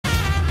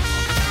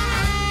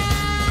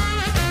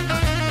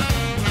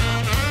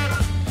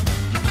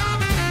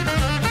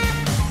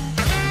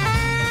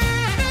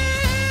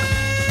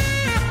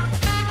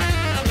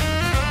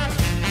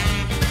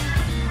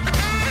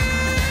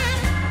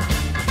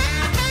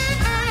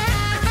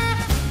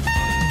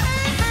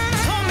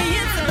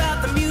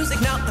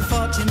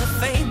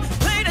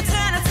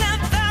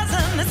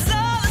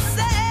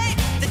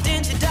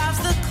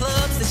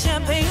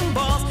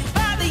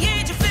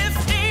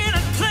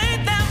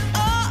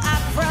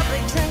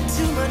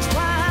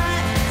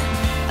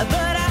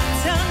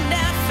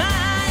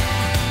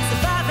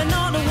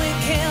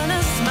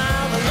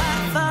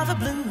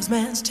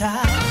Christmas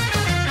time.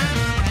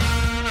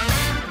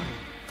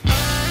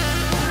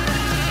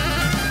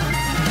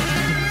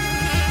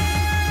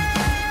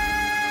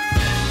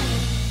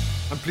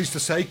 I'm pleased to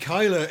say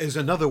Kyla is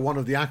another one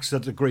of the acts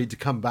that agreed to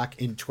come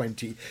back in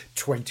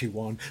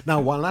 2021.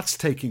 Now, while that's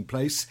taking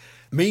place,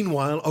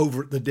 meanwhile,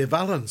 over at the De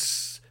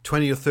Valence,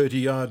 20 or 30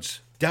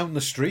 yards down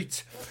the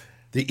street,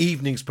 the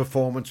evening's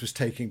performance was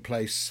taking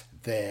place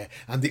there.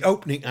 And the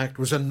opening act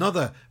was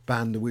another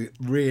band that we're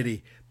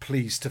really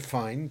pleased to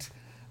find.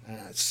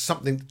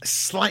 Something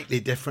slightly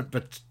different,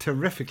 but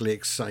terrifically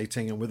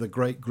exciting and with a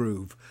great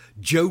groove.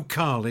 Joe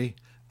Carley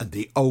and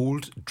the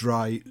Old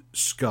Dry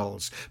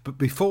Skulls. But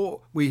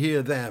before we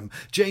hear them,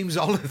 James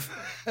Oliver,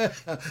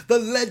 the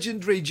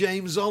legendary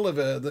James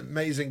Oliver, the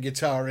amazing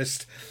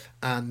guitarist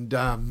and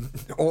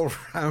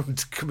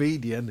all-round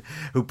comedian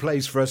who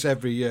plays for us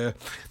every year,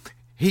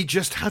 he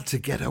just had to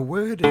get a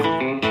word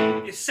in.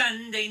 It's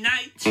Sunday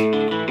night.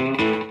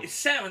 It's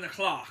 7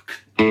 o'clock.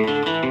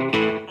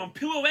 On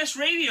Pure West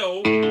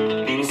Radio,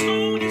 Baby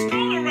Skone is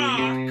gonna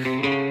rock.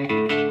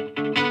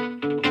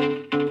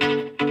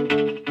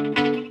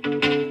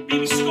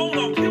 Baby Skone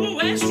on Pure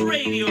West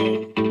Radio.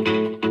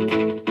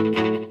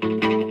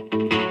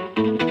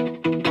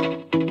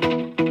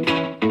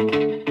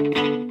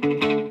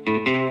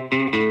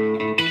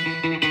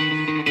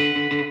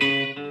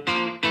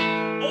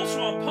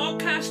 Also on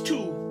podcast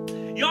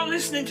too. You're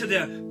listening to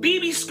the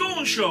BB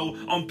Skone Show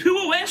on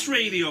Pure West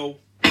Radio.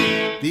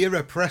 The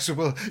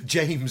irrepressible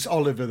James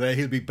Oliver there.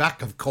 He'll be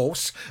back, of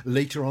course,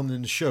 later on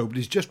in the show. But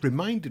he's just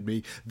reminded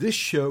me this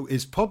show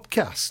is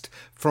podcast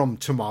from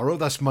tomorrow.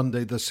 That's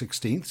Monday the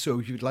 16th. So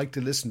if you'd like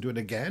to listen to it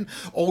again,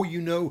 or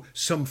you know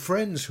some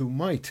friends who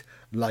might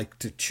like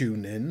to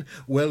tune in,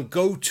 well,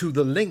 go to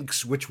the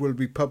links which will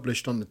be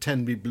published on the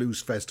Tenby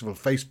Blues Festival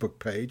Facebook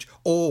page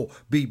or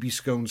BB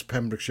Skone's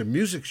Pembrokeshire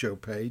Music Show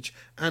page,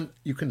 and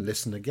you can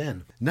listen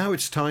again. Now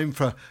it's time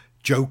for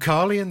Joe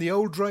Carley and the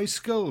Old Dry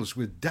Skulls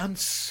with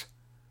Dance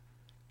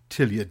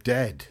Till You're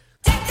Dead.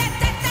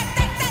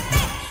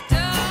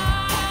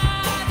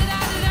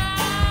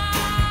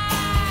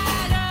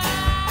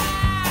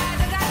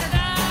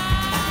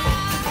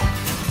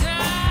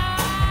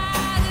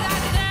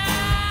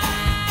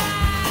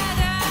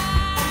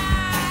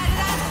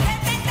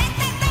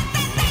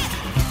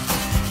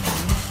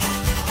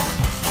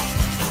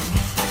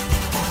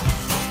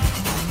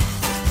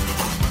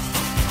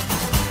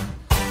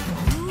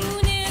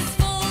 Moon is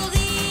full,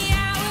 the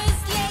hours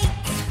late.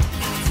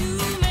 Too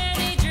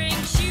many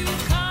drinks, you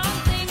can't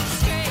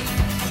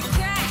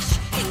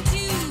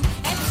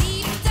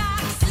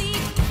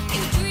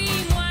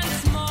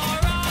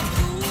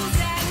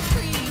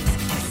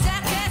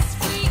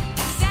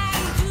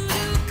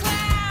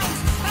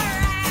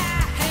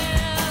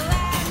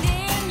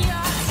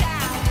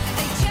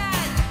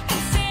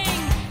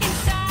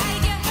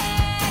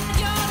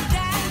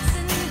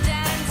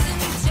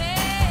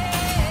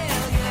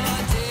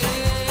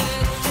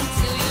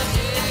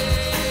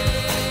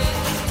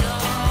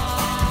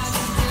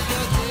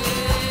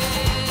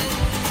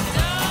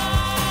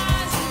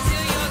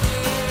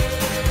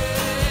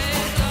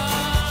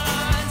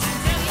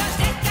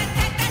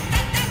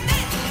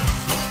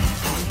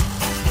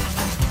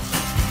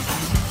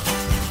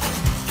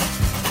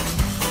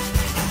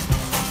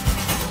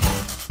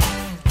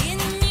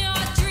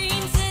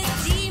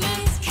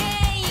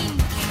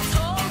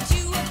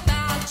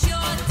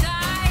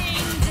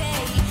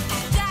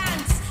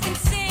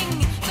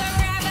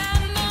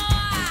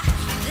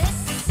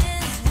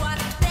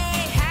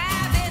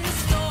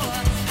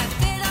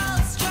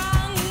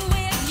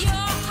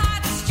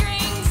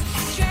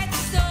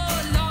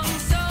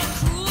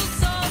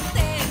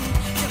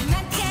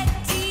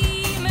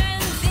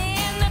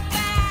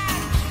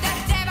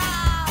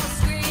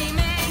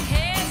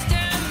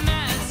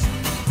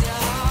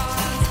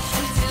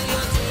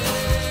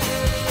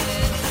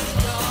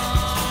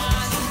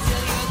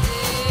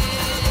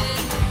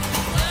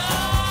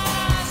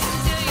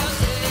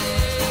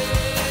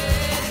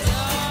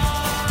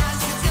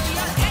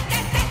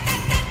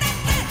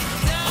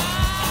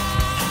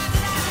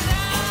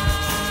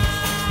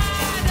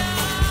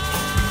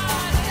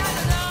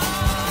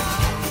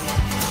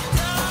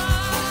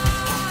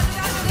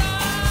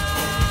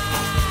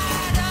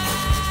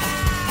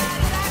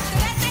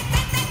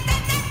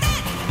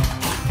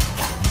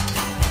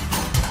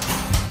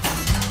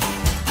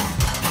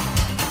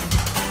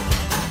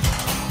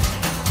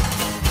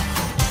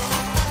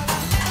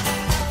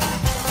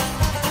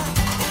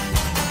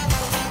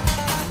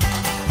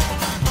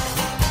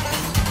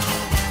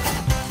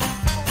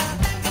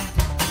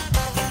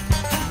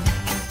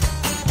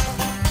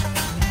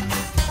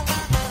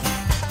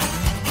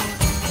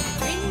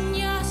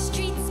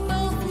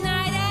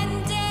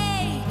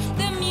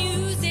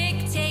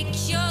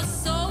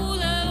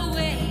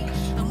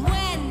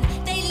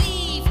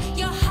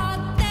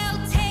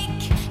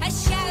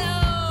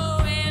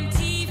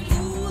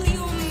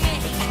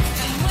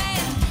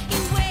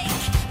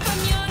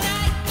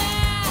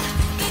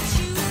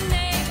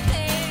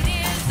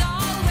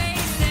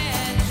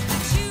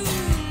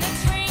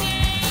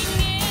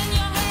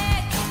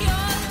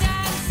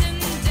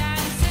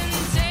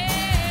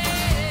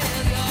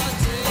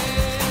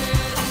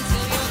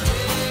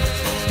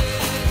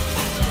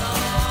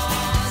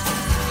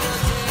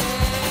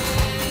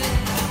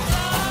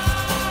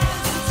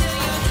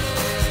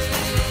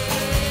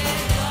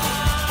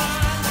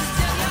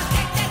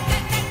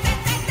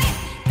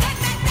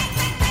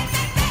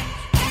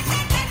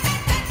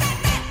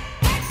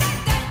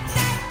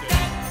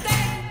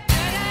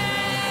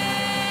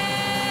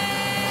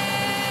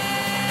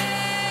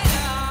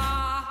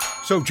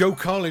So Joe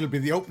Carley will be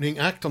the opening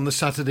act on the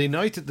Saturday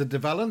night at the De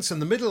Valence, and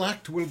the middle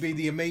act will be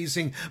the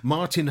amazing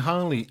Martin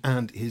Harley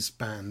and his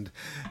band.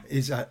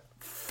 He's a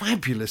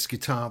fabulous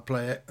guitar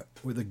player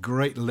with a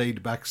great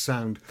laid-back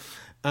sound.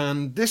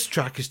 And this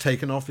track is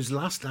taken off his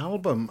last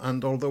album,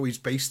 and although he's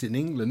based in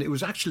England, it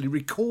was actually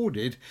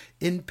recorded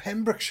in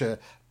Pembrokeshire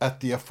at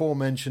the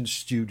aforementioned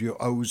Studio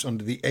O's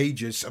under the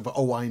aegis of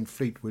Owain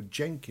Fleetwood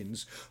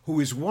Jenkins,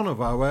 who is one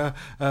of our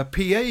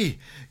PA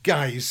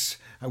guys,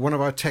 one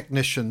of our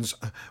technicians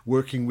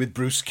working with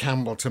Bruce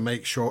Campbell to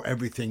make sure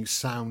everything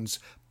sounds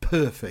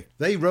perfect.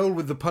 They roll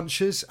with the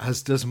punches,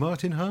 as does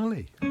Martin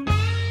Harley.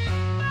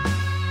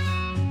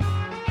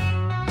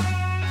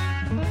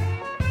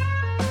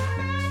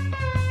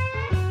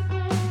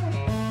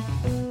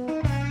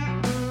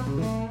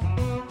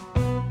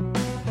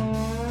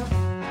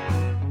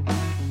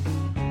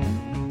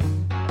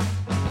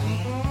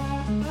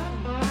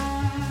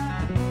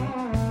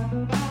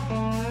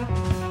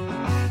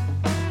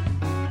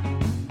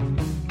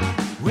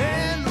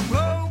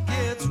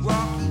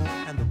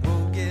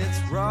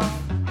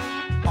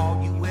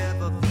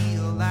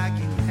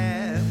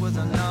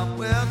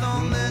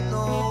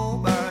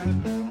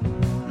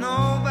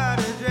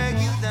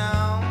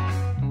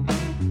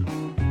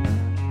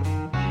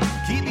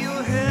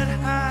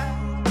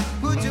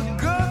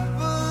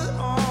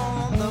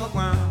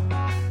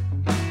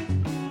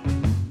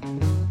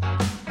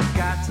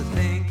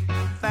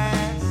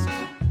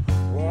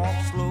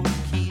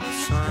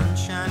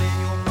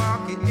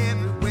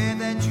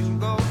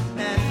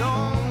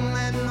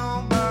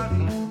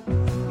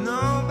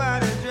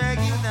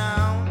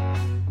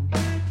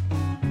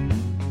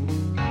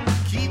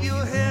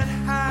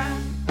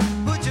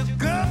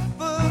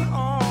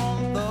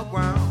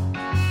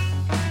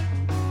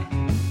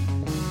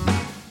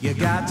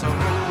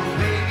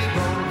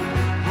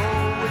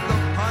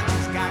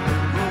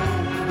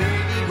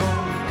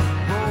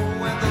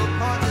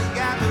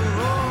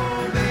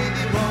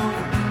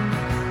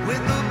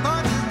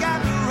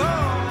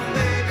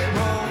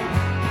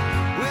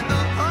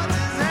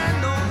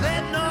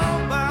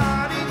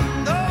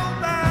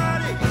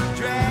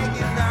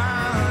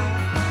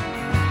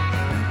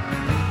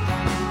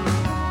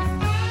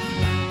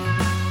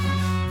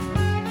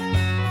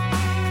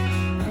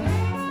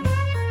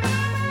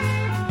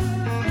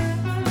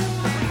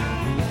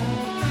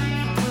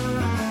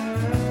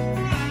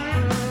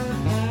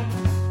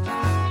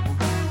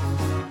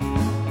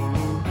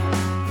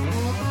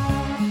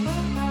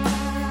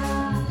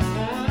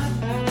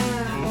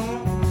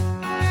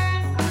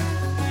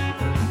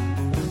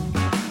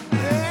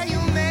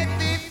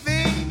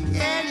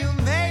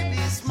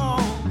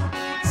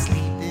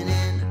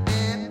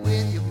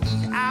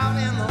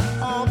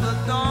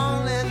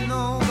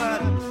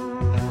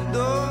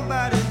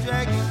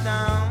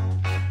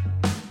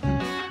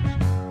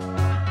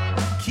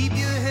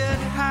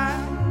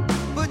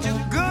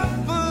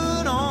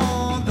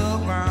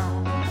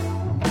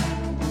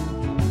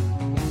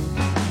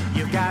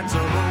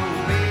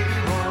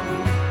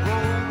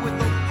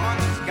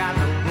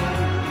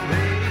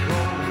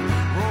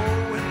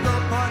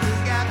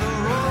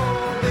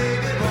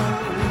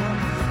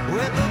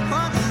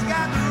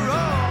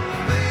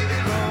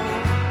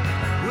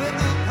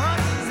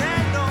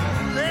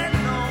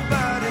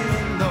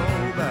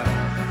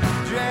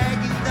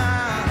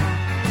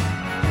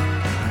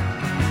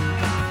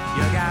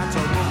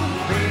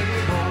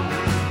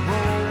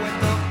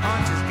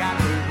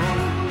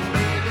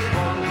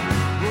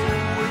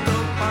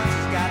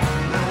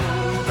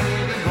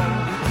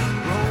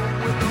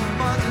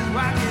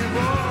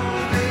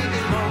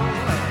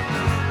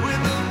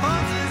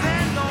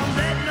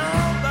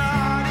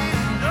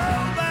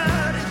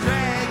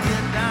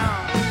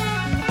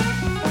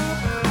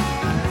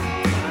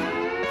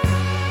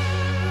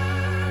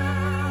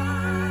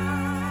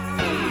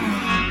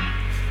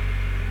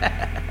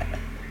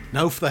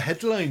 Now for the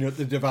headliner at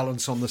the De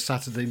Valence on the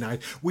Saturday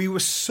night, we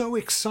were so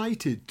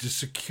excited to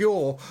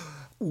secure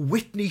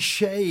Whitney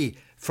Shea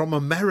from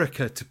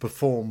America to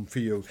perform for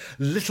you.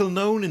 Little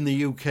known in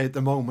the UK at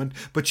the moment,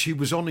 but she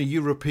was on a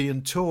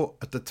European tour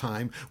at the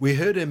time. We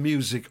heard her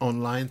music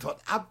online,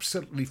 thought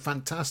absolutely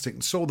fantastic,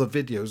 and saw the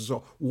videos and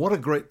thought, what a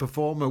great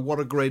performer, what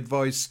a great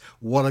voice,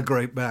 what a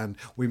great band.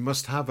 We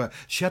must have her.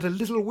 She had a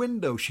little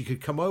window. She could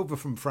come over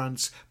from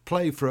France,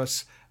 play for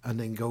us, and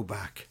then go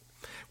back.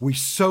 We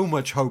so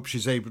much hope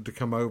she's able to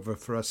come over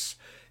for us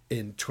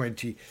in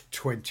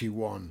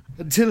 2021.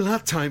 Until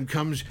that time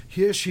comes,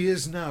 here she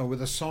is now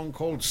with a song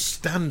called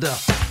Stand Up.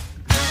 You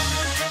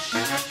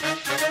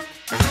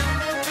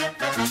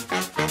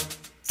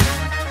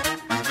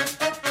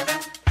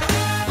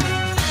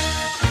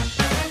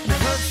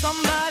heard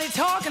somebody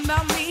talking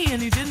about me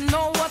and you didn't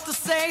know what to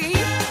say.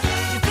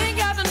 You think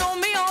you have to know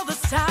me all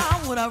this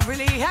time? Would I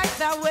really act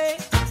that way?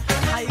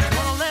 How you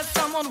gonna let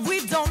someone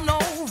we don't know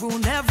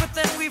ruin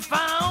everything we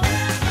found?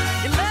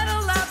 You let a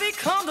lie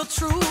become the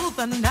truth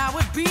and now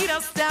it beat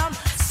us down.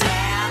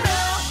 Stand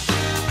up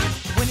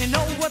when you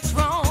know what's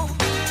wrong.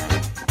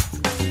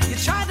 You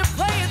tried to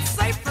play it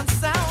safe and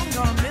sound.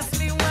 Gonna miss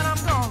me when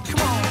I'm gone.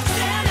 Come on,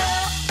 stand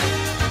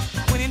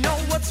up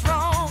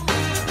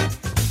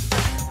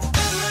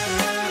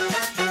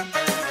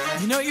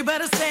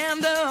better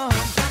stand up.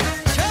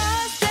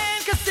 Trust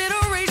and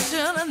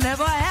consideration and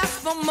never ask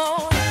for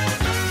more.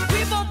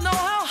 We both know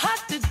how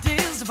hot it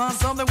is to find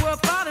something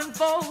worth fighting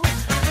for.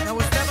 Now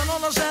we're stepping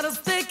on the shadow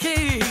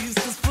staircase,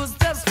 just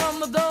footsteps from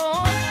the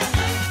door.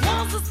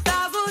 Once the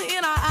stars were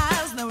in our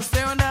eyes, now we're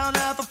staring down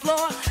at the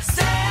floor.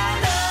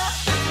 Stand up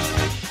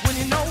when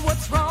you know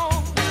what's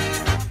wrong.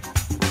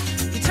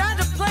 You tried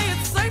to play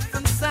it safe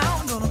and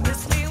sound, gonna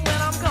miss me when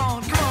I'm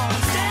gone. Come on,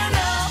 stand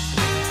up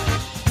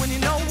when you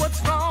know what's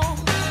wrong.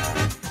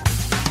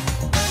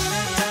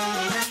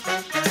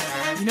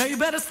 You know you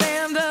better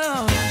stand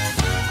up.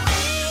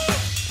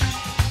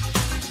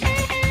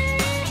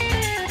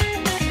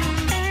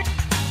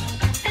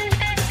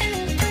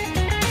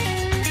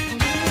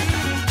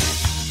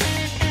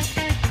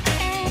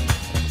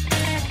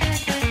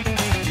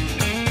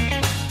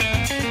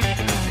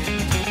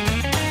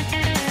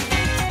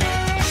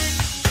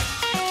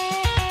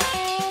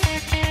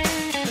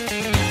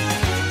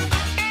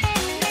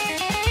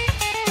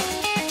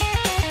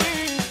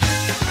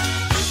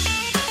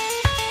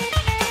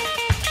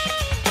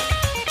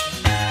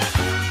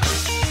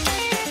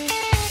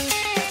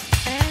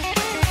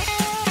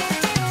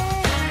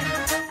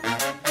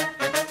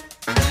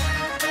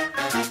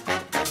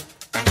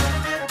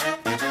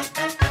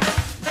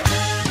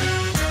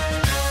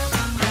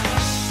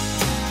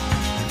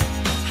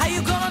 How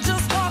you gonna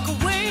just walk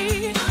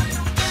away?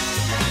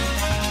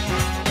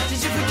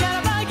 Did you forget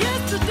about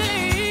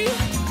yesterday?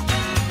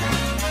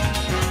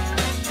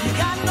 You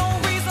got no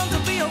reason to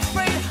be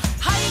afraid.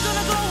 How you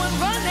gonna go and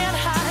run and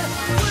hide?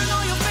 Putting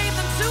all your faith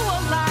into a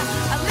lie.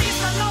 At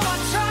least I know I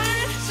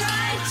tried.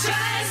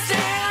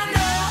 Stand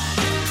up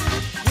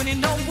when you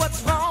know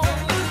what's wrong.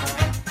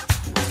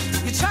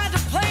 You tried to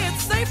play it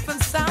safe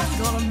and sound.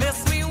 Gonna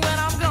miss me when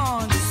I'm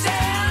gone.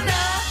 Stand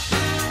up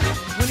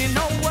when you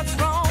know what's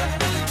wrong.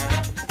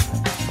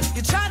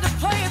 You tried to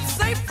play it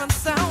safe and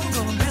sound.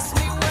 Gonna miss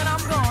me when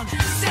I'm gone.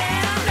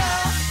 Stand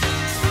up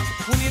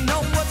when you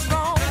know what's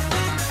wrong.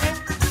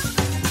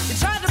 You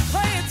tried to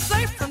play it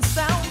safe and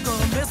sound.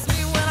 Gonna miss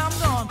me when I'm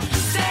gone.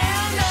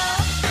 Stand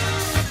up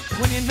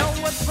when you know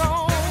what's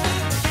wrong.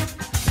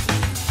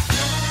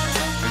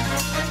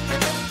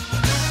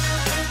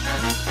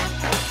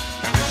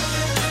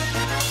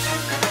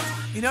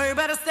 You know you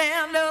better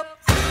stand up.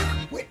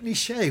 Whitney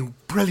Shea,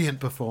 brilliant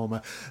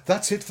performer.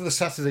 That's it for the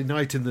Saturday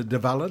night in the De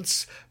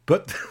Valence.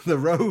 But the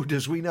road,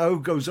 as we know,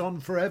 goes on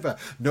forever.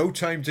 No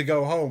time to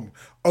go home.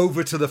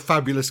 Over to the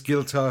fabulous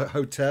Guildhall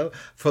Hotel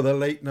for the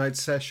late night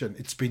session.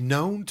 It's been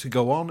known to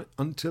go on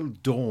until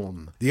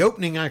dawn. The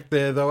opening act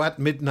there, though, at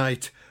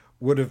midnight,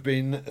 would have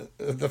been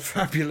the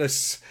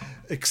fabulous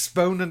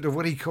exponent of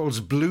what he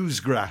calls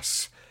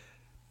bluesgrass,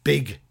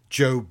 Big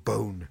Joe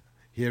Bone.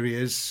 Here he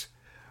is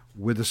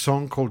with a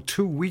song called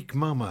Too Weak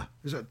Mama.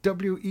 Is that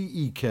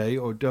W-E-E-K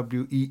or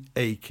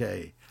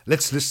W-E-A-K?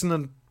 Let's listen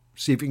and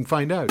see if we can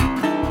find out.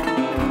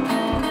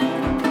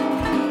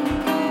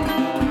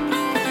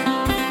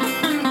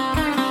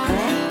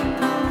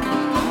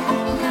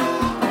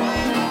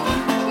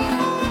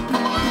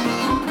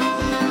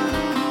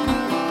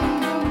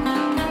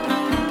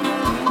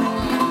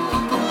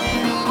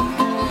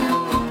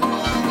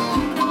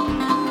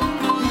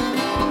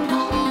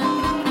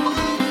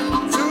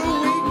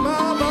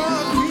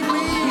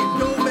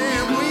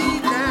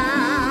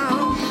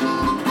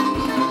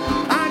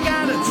 I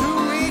got a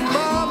 2-week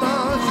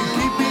mama, she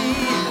keep me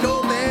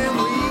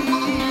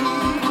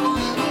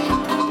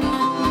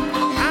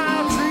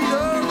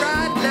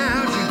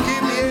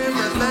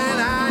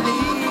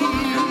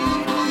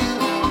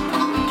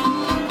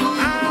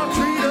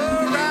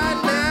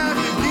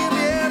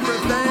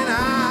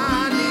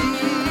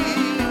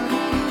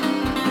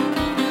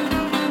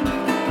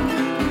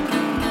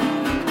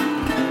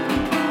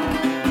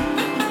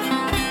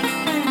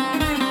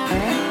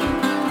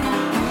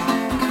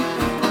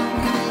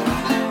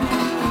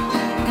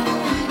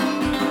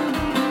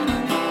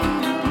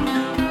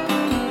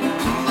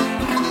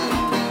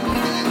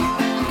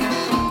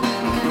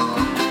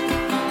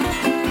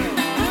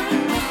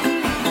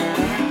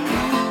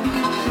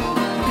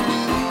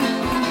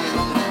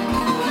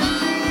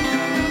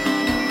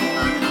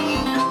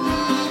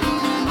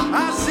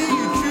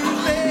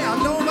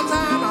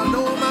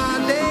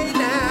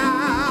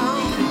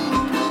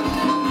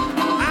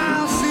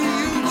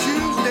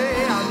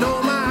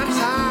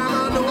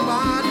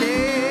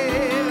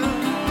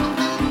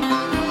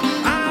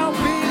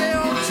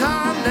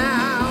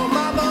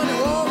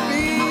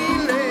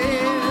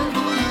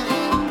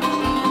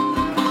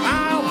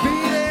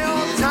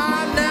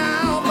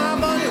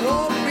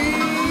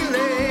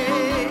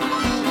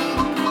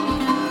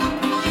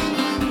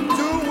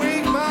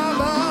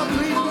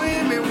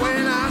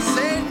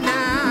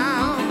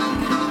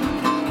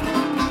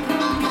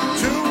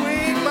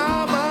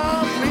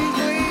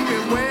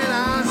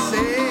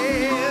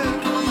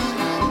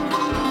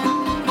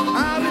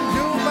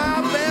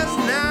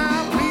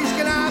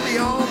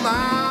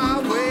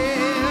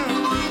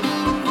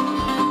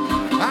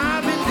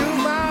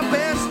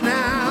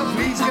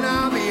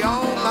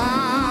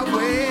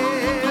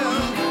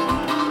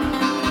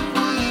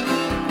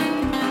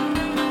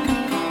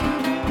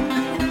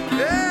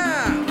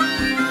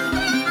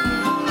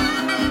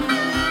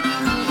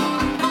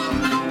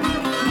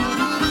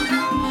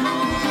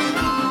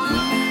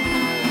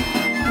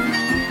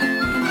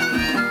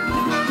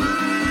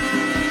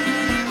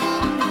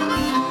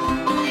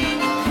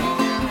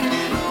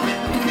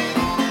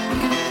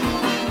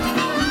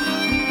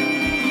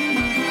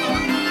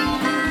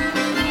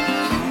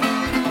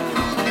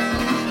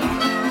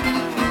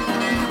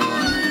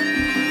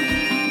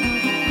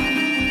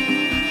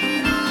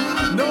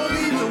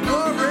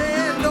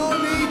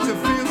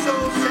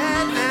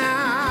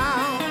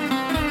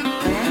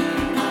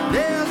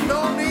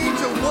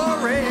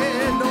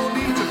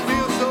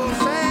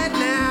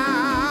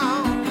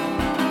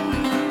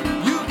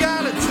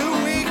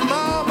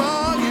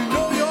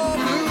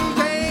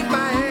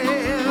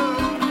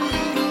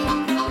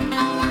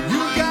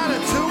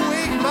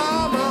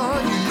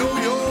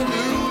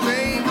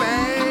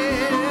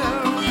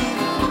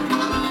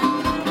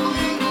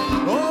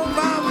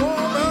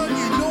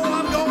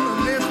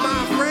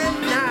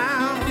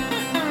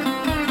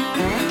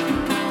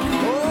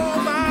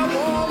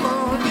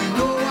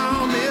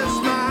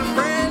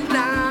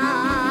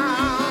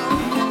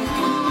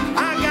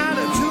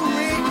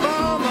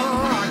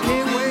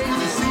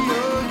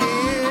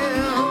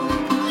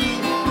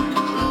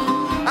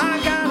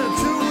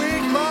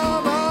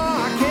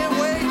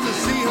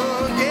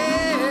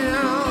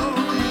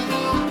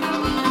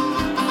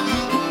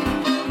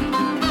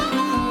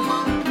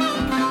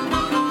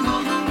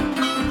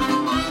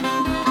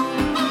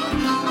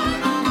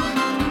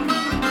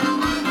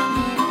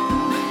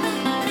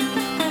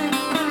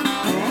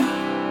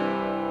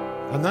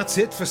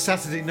That's it for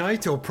Saturday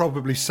night, or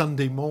probably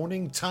Sunday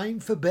morning.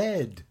 Time for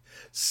bed,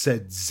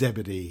 said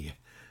Zebedee.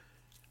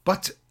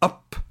 But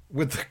up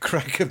with the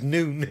crack of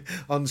noon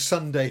on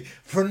Sunday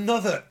for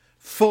another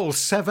full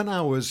 7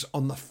 hours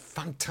on the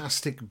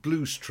fantastic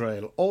Blues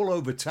Trail all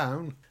over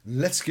town.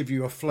 Let's give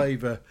you a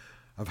flavour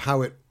of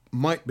how it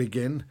might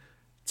begin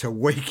to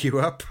wake you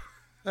up.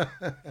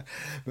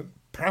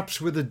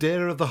 Perhaps with a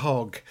dare of the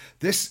hog.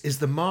 This is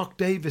the Mark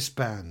Davis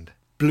Band.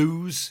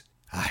 Blues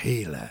a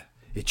healer.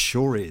 It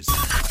sure is.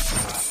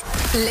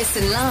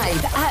 Listen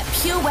live at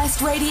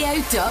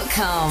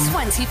purewestradio.com.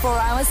 24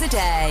 hours a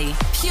day.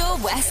 Pure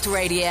West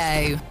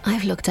Radio.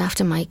 I've looked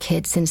after my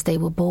kids since they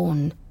were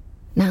born.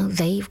 Now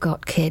they've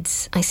got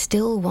kids. I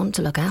still want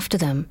to look after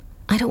them.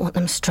 I don't want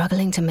them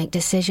struggling to make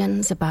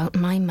decisions about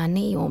my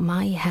money or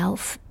my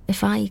health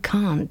if I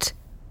can't.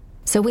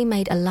 So we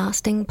made a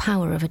lasting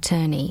power of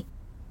attorney.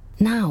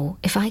 Now,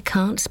 if I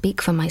can't speak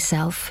for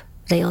myself,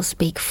 they'll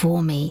speak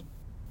for me.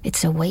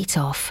 It's a weight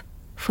off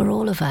for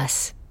all of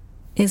us,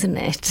 isn't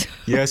it?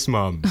 Yes,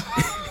 Mum.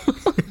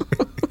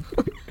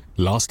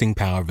 Lasting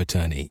power of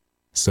attorney.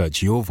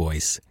 Search your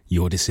voice,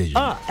 your decision.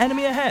 Ah,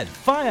 enemy ahead.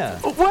 Fire.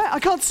 Oh, where? I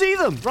can't see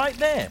them. Right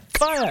there.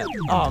 Fire.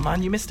 Oh,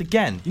 man, you missed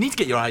again. You need to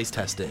get your eyes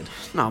tested.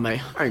 Nah,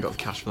 mate, I ain't got the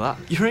cash for that.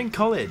 You're in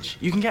college.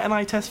 You can get an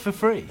eye test for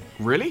free.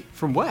 Really?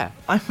 From where?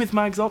 I'm with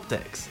Mags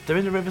Optics. They're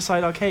in the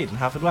Riverside Arcade in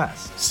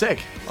Haverfordwest.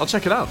 Sick. I'll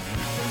check it out.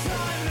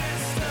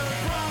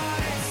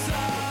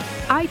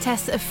 Eye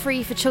tests are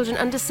free for children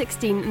under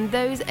 16 and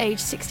those aged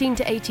 16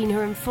 to 18 who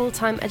are in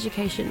full-time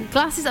education.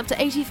 Glasses up to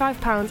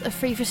 £85 are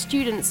free for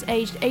students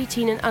aged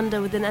 18 and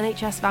under with an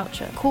NHS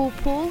voucher. Call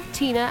Paul,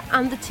 Tina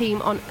and the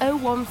team on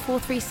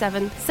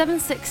 01437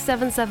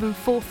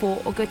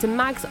 767744 or go to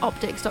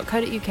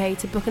magsoptics.co.uk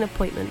to book an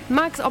appointment.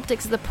 Mags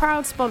Optics are the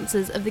proud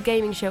sponsors of the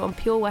gaming show on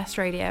Pure West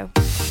Radio.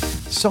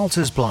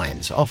 Salters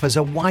Blinds offers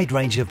a wide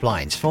range of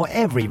blinds for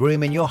every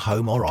room in your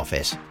home or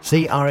office.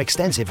 See our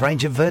extensive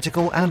range of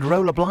vertical and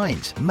roller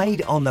blinds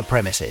made on the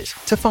premises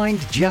to find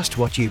just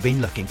what you've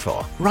been looking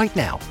for. Right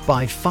now,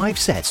 buy 5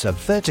 sets of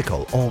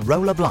vertical or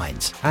roller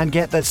blinds and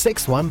get the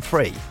 6th one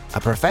free.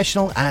 A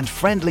professional and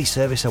friendly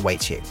service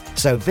awaits you.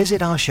 So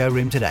visit our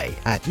showroom today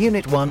at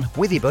Unit 1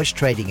 Withybush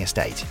Trading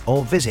Estate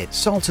or visit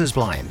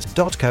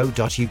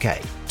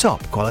saltersblinds.co.uk.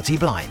 Top quality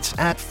blinds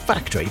at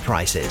factory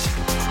prices.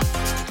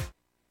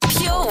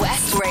 Pure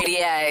West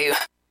Radio.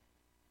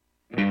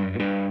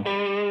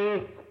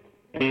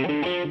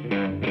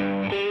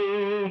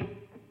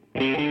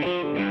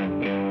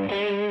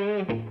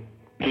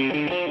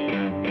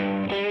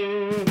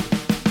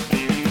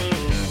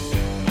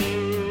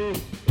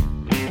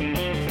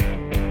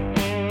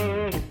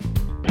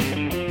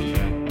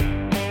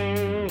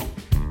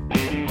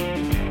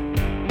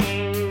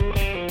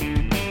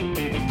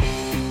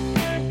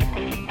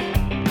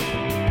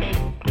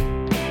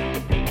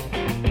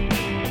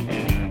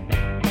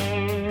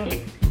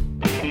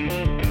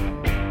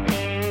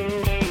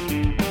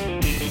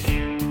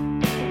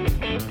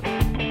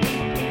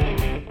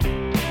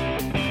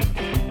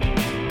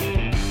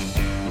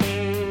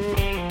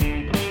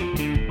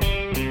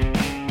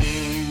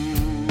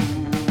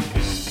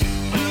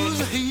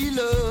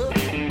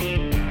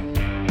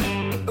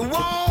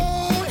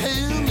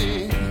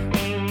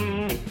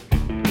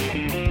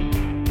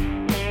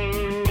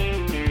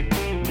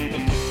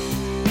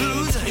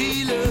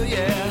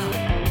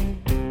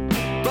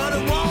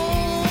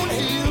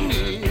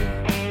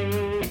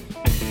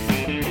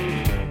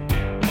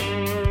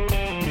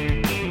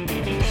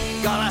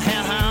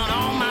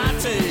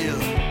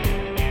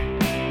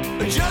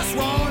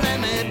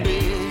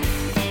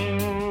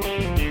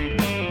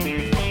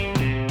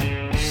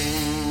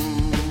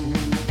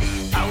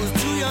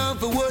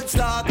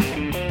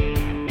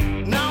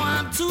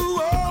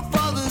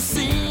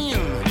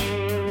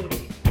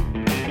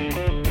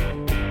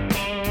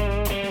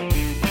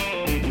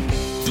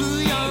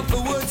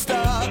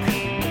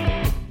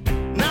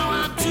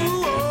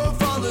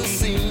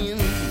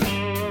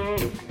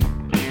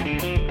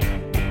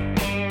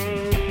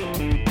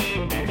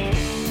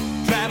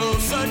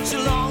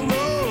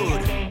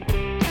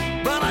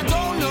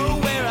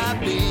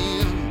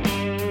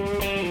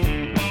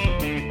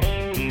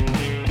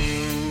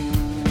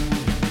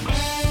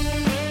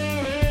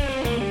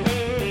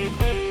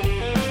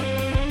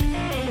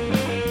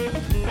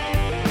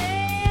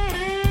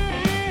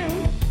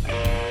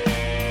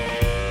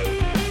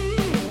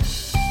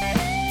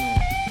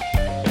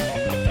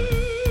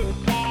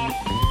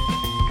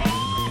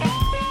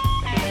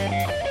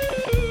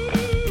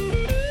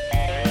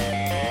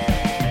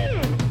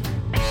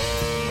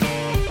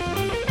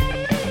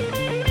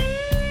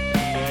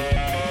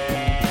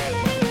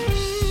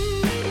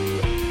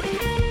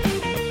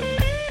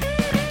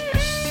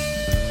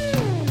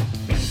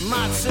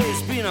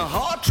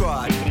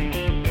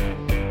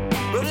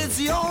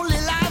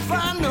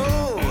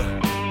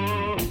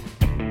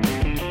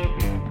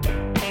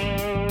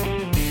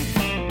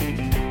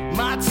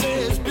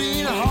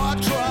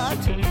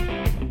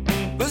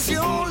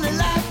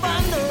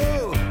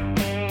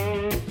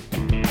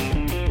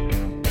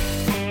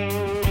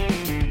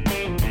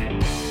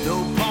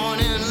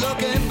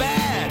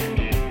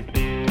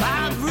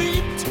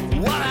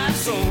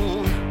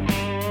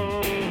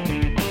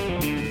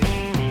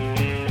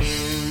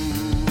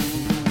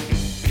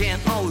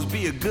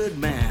 a good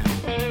man.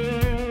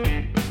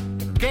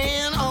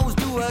 Can't always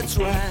do what's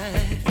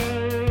right.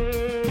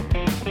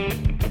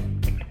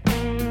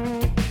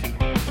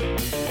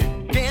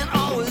 Can't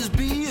always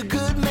be a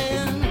good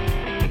man.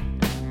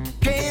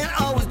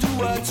 Can't always do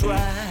what's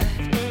right.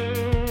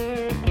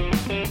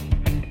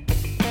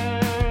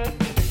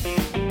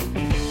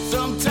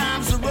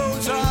 Sometimes the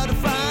road's hard to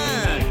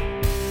find.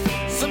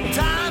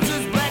 Sometimes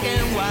it's black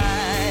and white.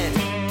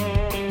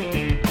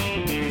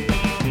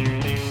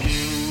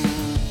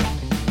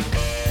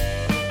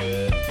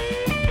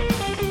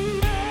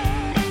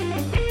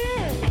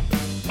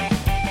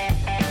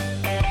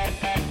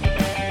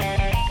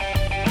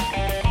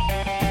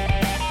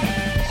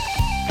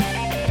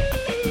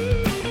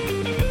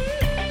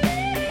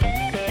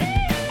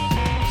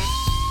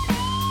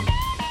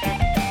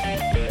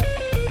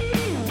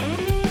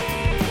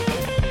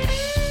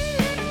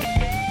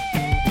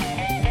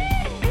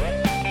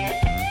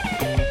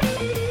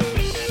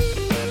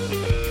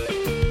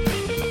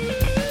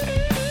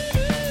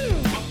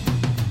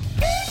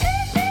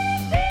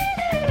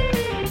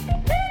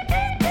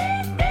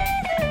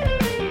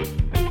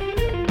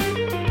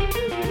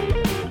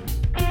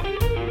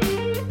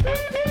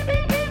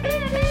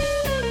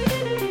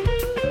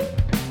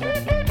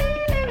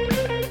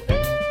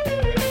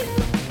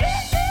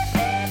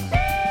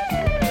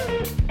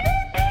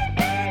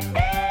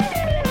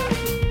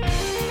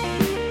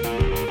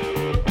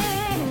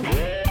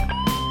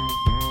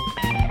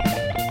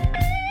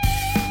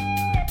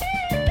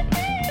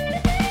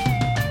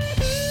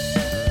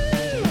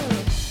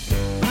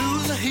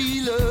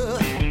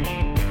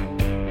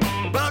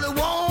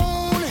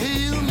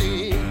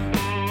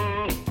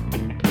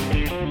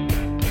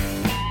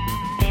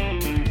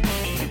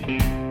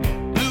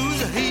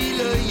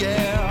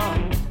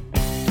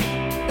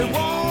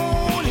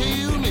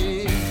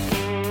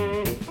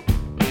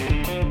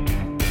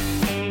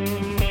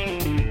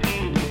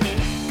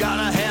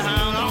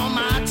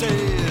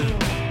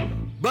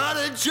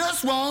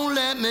 Just won't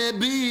let me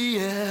be,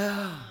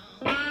 yeah.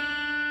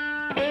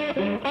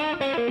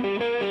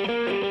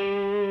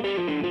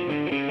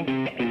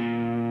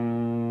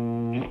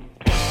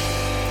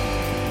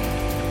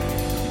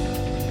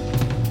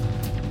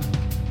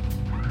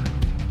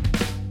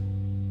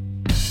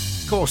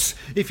 Of course,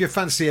 if you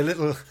fancy a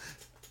little...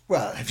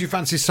 Well, if you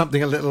fancy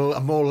something a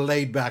more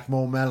laid back,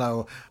 more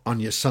mellow on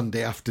your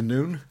Sunday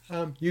afternoon,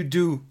 you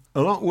do a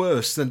lot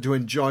worse than to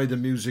enjoy the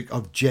music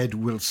of Jed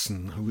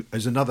Wilson, who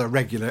is another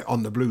regular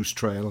on the Blues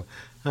Trail.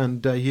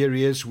 And here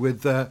he is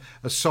with a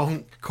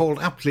song called,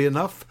 aptly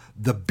enough,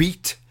 The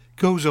Beat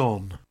Goes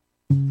On.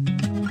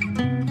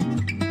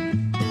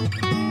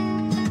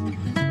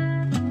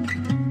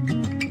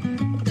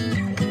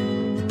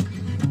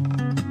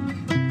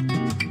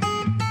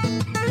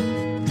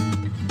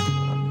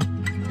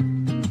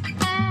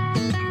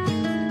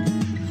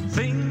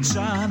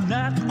 Are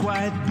not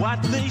quite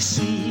what they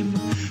seem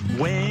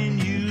when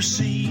you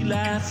see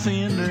life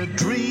in a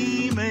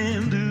dream.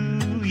 And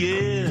ooh,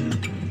 yeah,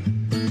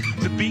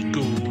 the beat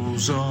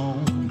goes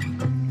on.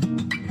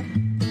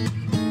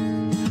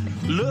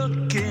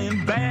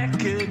 Looking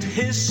back at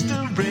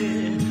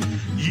history,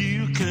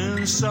 you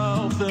can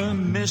solve the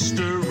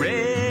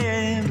mystery.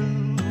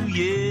 And ooh,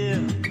 yeah,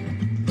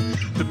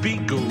 the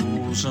beat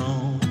goes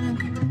on.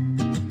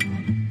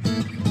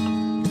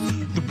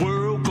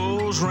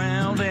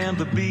 Round and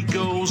the beat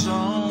goes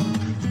on.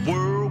 The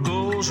world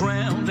goes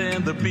round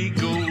and the beat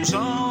goes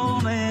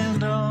on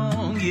and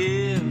on.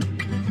 Yeah,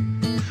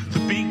 the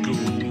beat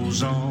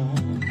goes on.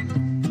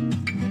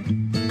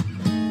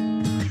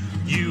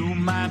 You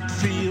might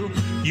feel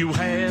you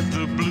have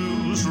the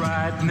blues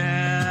right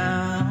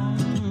now.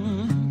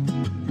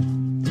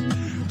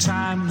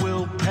 Time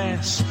will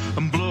pass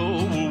and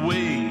blow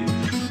away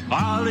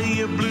all of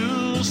your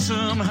blues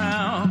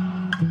somehow.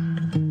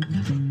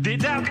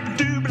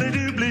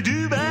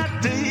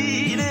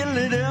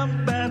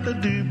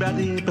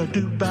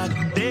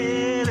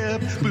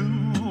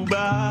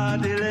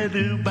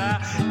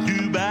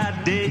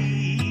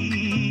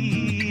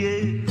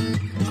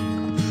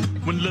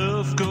 When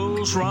love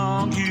goes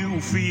wrong,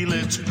 you feel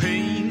its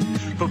pain,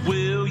 but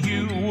will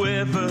you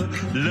ever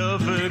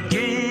love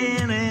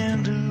again?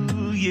 And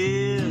ooh,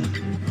 yeah,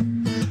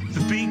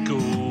 the beat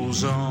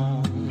goes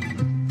on.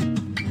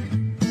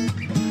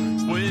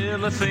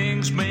 Well,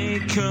 things may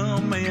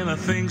come and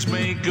things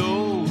may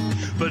go,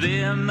 but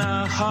in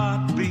a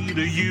heartbeat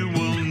you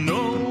will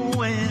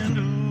know. And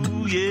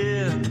ooh,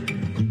 yeah,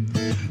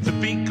 the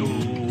beat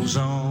goes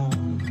on.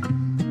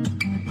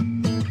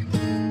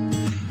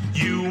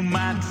 You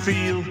might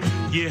feel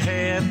you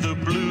have the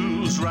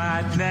blues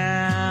right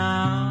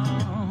now.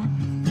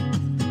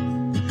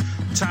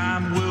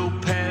 Time will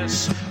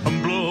pass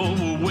and blow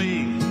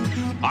away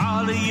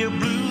all of your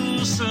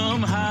blues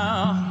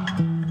somehow.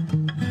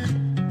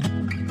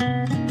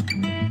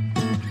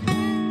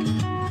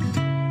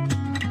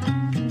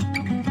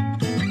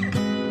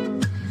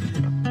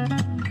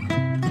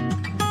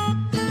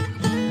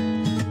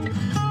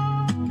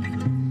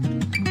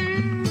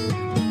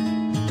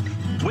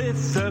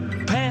 With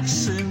the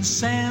passing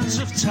sands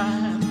of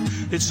time,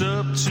 It's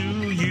up to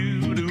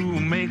you to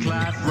make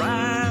life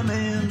rhyme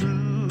and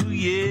ooh,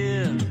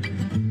 yeah,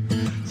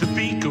 the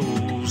beat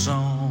goes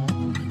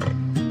on.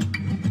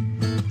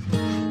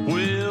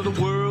 Well,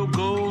 the world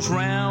goes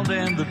round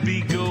and the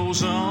beat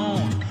goes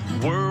on.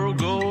 World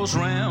goes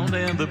round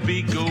and the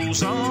beat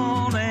goes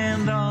on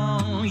and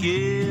on,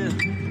 yeah,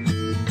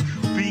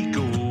 beat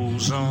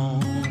goes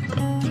on.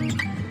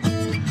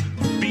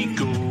 Beat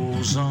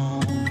goes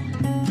on.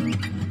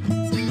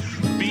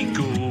 Beat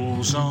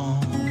goes on.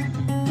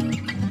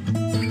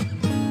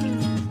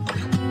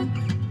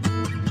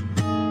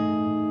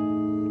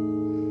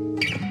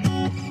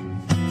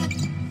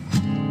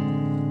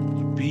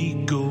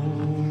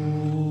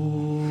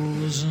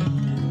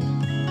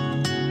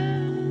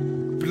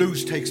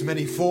 Blues takes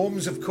many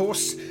forms, of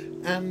course,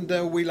 and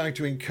we like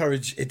to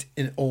encourage it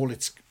in all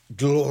its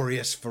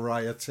glorious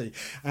variety.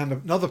 And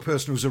another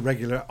person who's a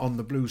regular on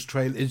the Blues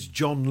Trail is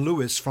John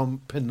Lewis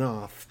from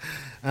Penarth,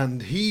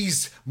 and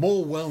he's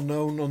more well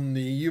known on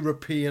the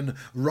European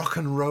rock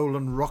and roll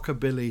and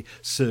rockabilly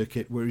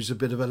circuit, where he's a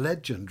bit of a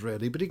legend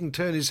really, but he can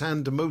turn his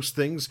hand to most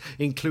things,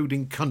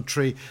 including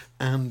country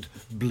and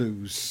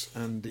blues.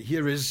 And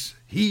here is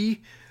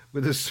he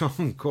with a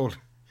song called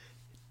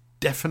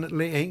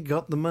Definitely Ain't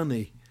Got the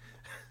Money.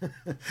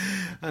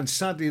 And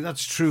sadly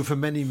that's true for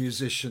many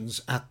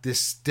musicians at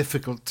this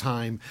difficult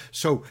time.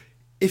 So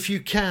if you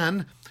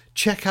can,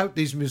 check out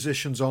these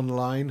musicians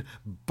online,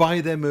 buy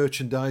their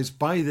merchandise,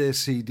 buy their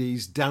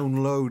CDs,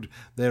 download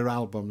their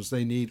albums.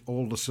 They need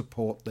all the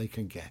support they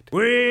can get.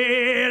 Well,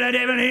 I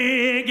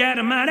definitely ain't got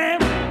the money.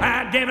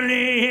 I definitely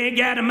ain't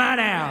got the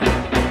money.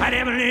 I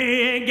definitely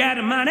ain't got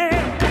the money.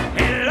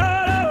 And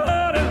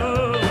Lord,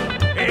 oh,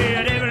 hey,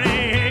 I definitely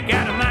ain't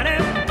got the money.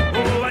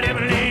 Oh, I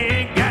definitely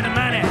ain't got the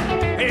money.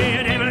 Hey,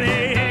 I definitely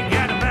ain't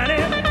got the money.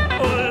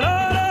 Oh,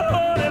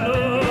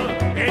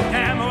 Lord, it's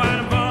time what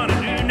I'm gonna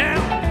do now.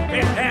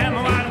 It's time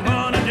what I'm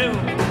gonna do.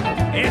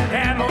 It's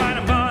time what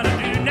I'm gonna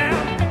do now.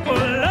 Oh,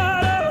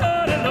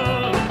 Lord,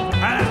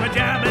 I lost my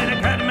job and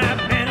I cut my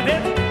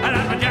benefits. I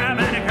lost my job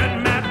and I cut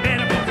my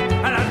benefits.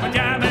 I lost my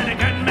job and I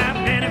cut my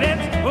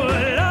benefits. Oh,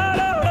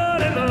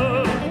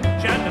 Lord,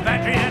 shut the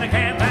factory and I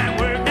can't find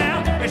work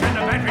now. They shut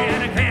the factory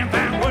and I can't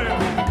find work.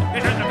 They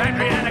shut the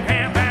factory and I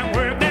can't find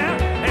work now.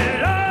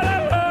 And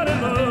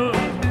Lord,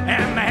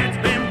 and my head's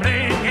been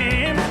playing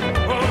games.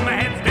 Oh, my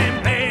head's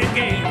been playing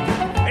games.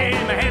 Hey,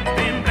 my head's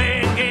been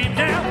playing games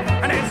now.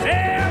 And it's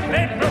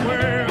every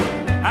world.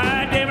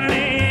 I definitely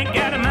ain't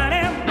got the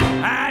money.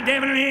 I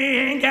definitely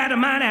ain't got the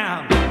money.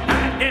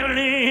 I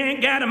definitely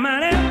ain't got the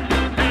money.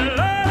 And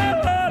Lord,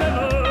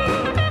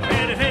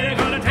 they say they're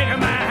gonna take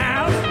my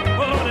house.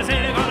 Oh, they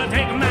say they're gonna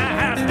take my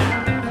house.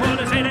 Oh,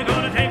 they say they're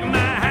gonna take my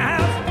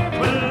house.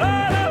 Well,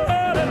 Lord,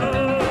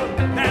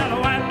 now the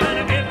wife and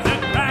the kids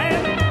are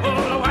crying.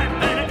 Oh, the wife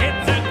and the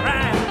kids are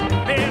crying.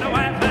 Hey, the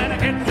wife and the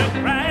kids are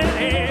crying.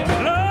 Hey,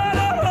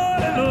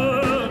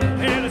 Lord,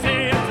 they say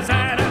it's a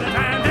sign of the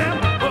time now.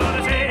 Oh,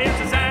 they say it's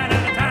a sign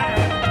of the time.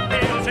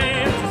 They say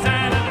it's a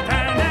sign of the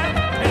time now.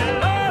 Hey,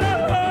 Lord,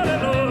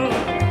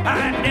 I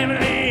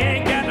definitely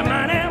ain't got the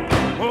money.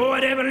 Oh, I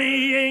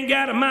definitely ain't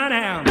got the money.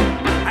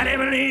 I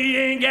definitely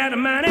ain't got the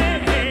money.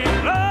 Hey,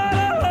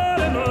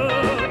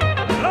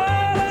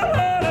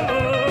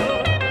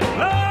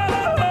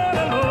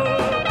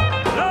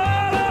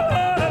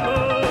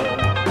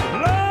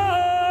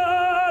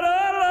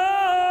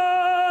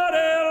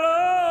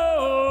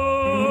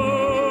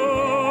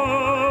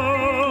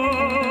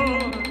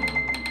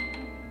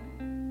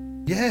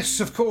 Yes,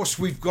 of course,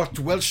 we've got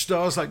Welsh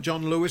stars like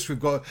John Lewis, we've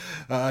got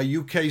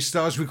UK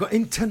stars, we've got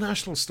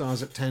international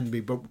stars at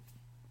Tenby, but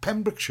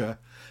Pembrokeshire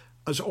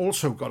has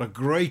also got a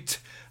great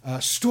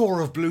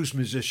store of blues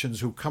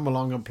musicians who come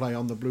along and play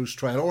on the Blues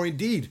Trail, or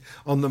indeed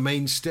on the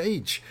main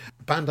stage.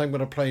 The band I'm going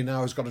to play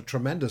now has got a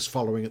tremendous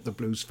following at the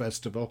Blues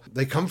Festival.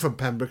 They come from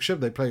Pembrokeshire,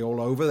 they play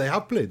all over, they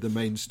have played the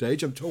main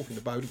stage. I'm talking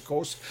about, of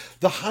course,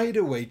 the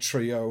Hideaway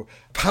Trio,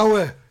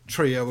 power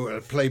trio,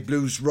 play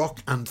blues,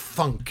 rock and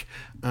funk,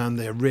 and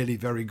they're really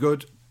very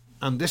good.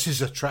 And this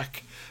is a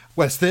track,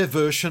 well, it's their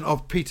version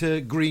of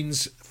Peter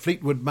Green's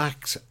Fleetwood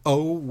Mac's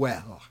Oh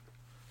Well,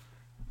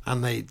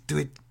 and they do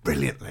it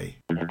brilliantly.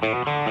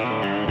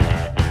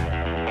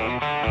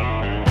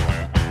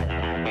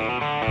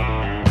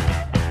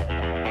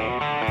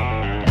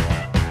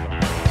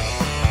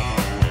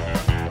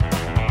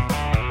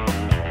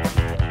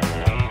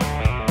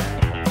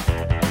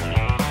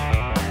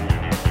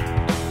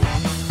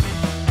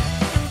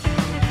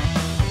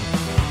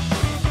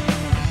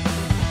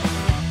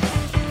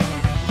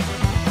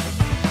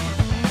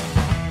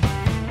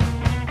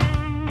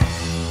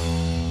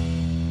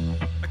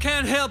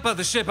 Can't help but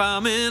the shape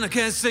I'm in. I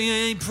can't say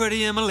I ain't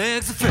pretty and my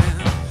legs are thin.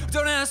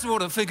 Don't ask me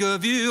what I think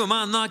of you. I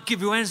might not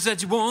give you answers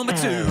that you want me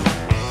to.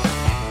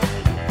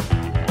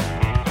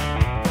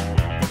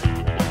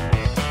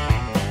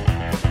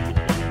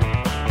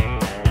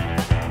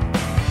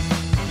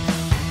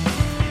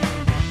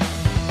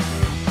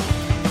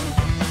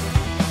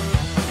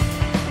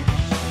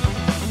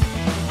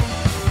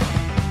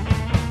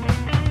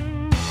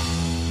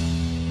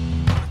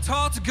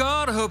 Heart to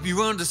God, I hope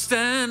you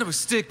understand. If you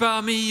stick by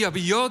me, I'll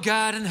be your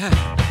guiding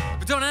hand.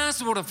 But don't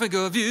ask me what I think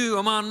of you.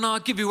 I might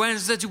not give you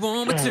answers that you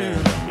want me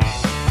to.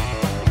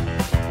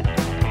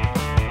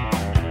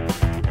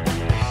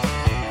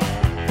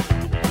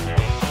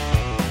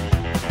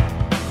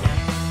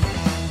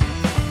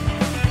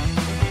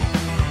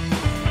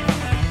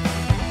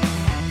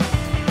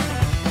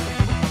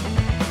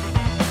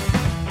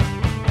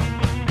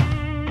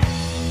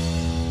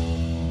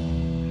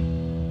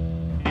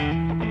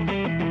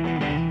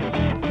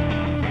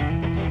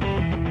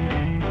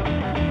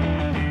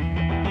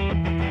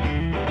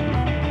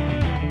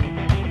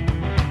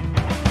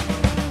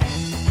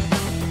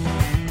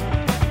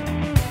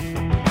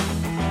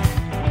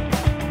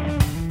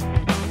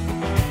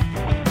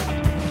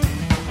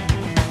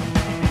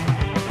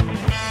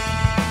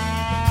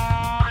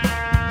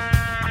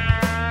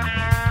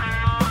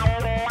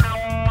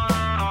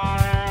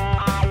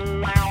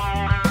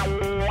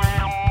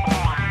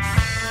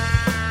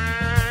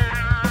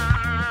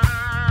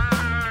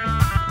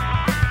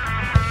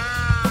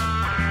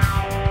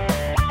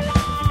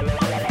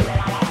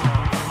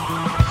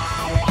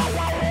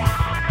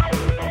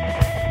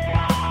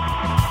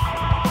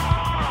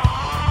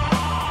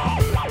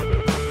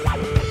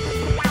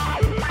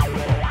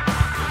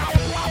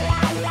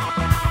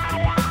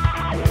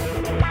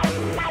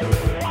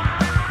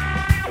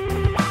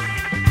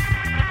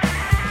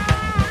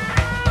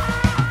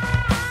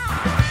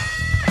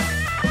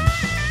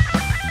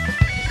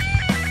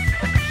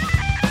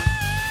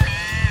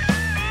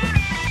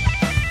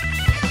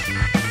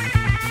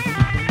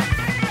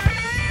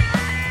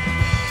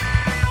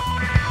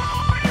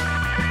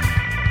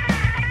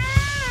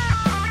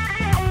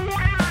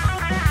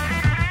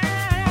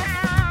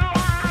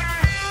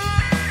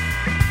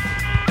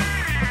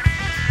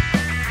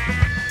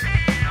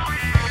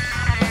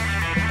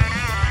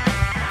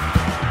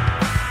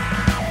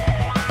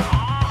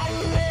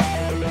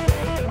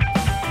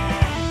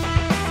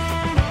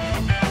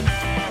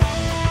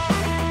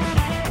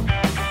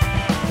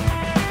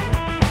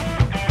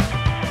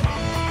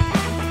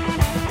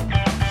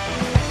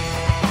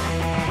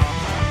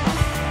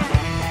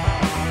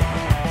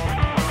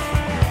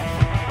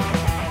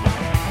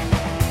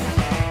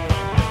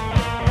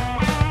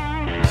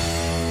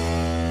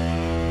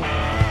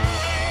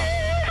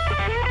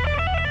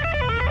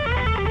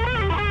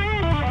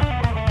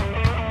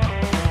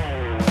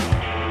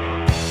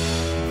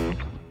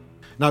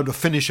 Now, to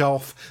finish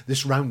off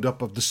this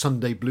roundup of the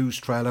Sunday Blues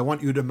Trail, I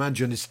want you to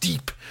imagine it's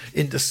deep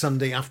into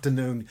Sunday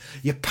afternoon.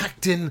 You're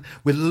packed in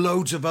with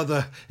loads of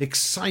other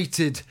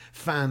excited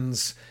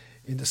fans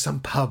into some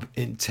pub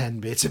in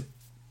Tenby. It's a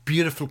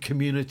beautiful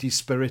community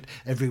spirit.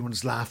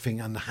 Everyone's laughing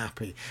and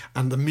happy.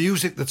 And the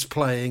music that's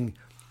playing,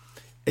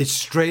 it's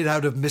straight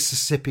out of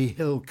Mississippi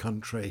Hill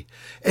country.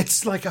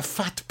 It's like a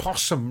Fat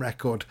Possum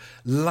record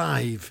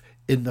live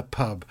in the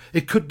pub.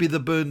 It could be the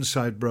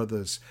Burnside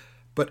Brothers,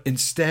 but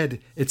instead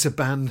it's a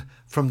band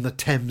from the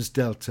Thames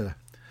Delta.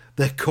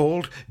 They're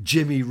called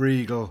Jimmy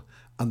Regal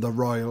and the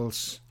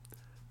Royals,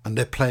 and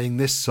they're playing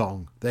this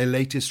song, their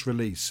latest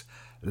release,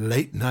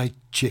 Late Night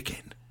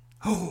Chicken.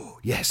 Oh,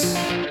 yes.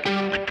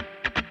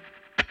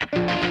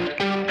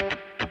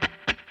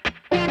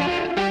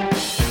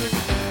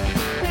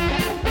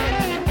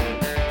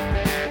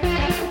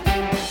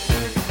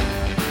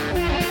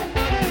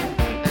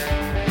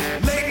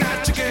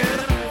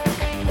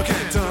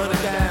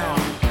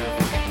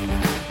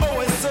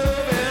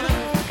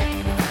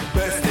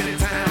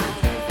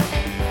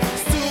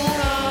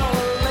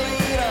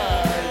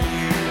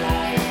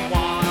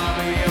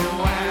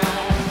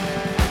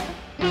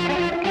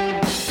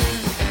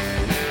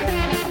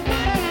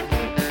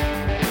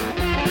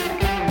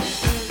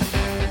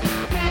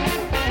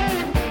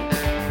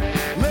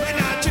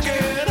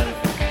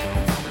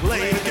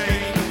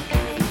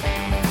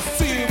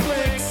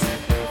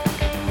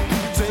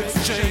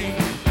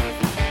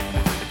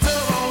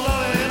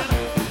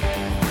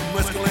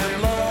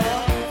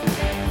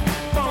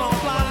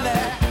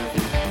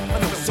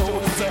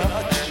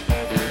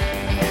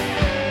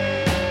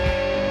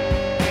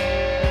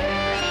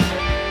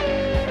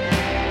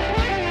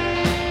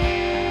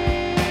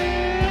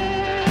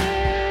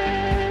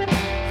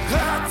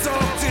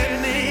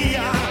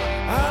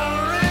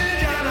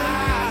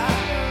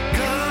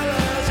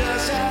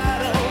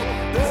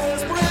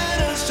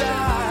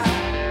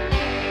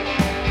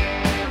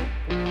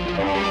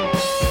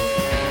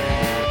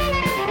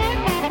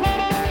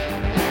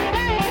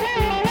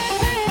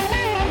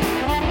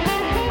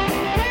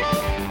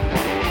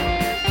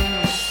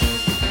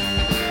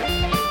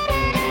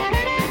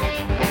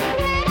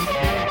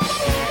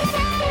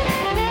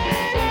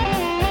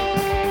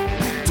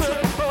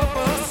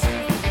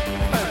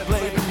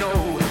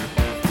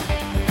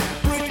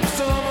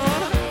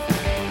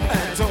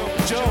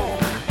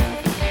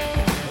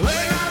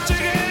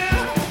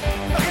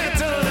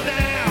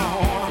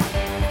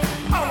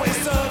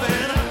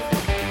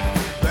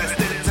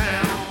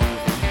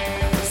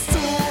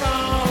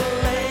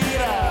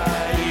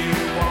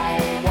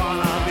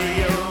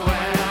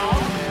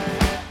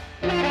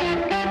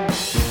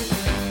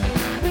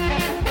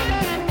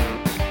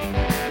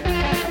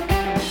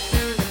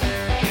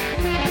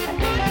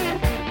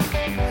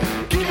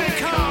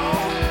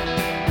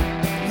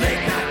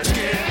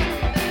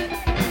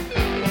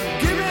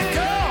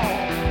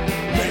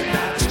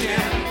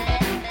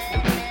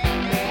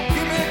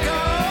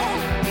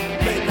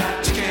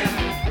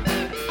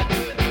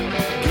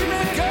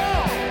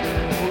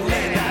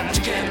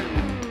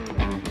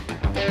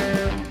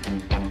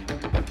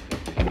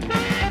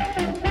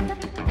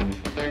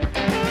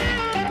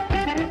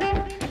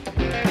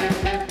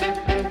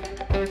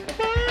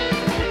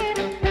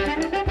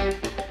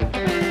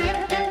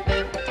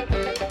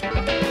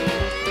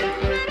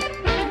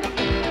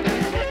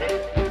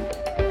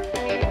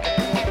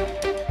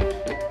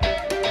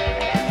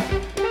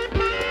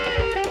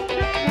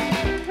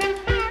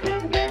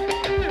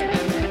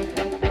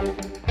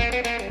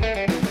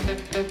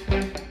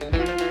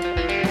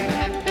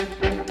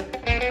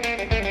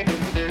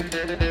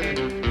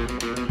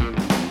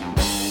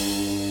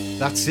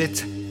 That's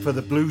it for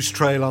the Blues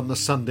Trail on the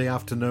Sunday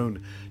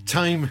afternoon.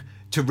 Time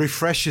to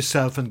refresh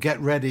yourself and get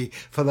ready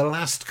for the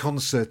last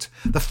concert,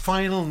 the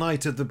final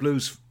night of the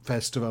Blues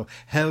Festival,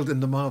 held in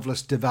the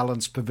marvellous De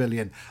Valence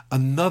Pavilion.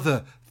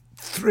 Another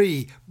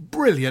 3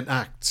 brilliant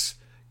acts,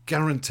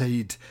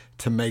 guaranteed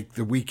to make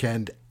the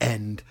weekend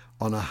end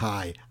on a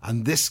high.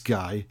 And this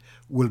guy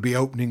will be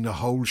opening the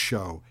whole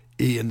show,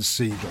 Ian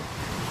Siegel.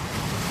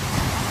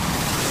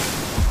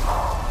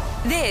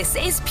 This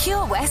is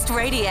Pure West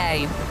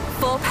Radio.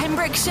 For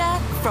Pembrokeshire,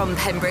 from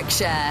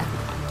Pembrokeshire.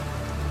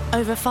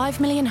 Over 5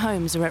 million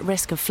homes are at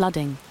risk of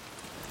flooding,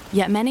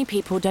 yet many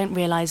people don't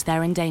realise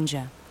they're in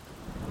danger.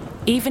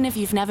 Even if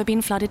you've never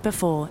been flooded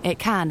before, it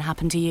can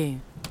happen to you.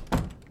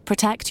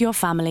 Protect your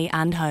family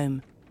and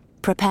home.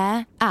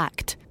 Prepare,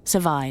 act,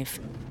 survive.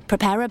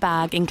 Prepare a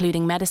bag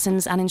including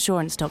medicines and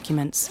insurance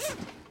documents.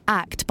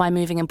 Act by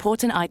moving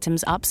important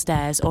items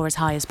upstairs or as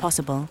high as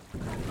possible.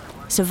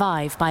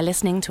 Survive by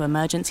listening to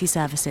emergency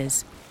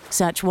services.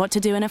 Search what to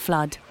do in a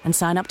flood and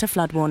sign up to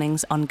flood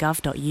warnings on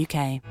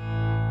gov.uk.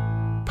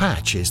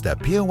 Patch is the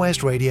Pure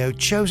West Radio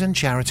chosen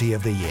charity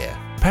of the year.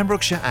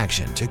 Pembrokeshire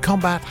Action to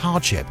Combat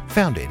Hardship,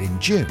 founded in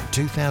June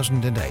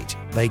 2008.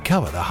 They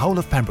cover the whole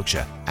of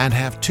Pembrokeshire and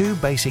have 2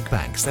 basic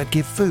banks that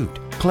give food,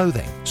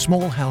 clothing,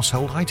 small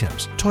household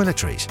items,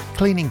 toiletries,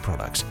 cleaning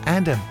products,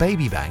 and a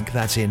baby bank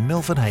that's in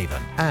Milford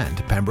Haven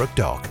and Pembroke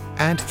Dock,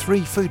 and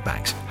 3 food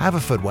banks,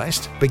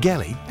 Haverfordwest,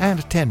 Begelly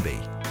and Tenby.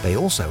 They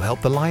also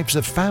help the lives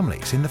of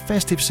families in the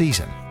festive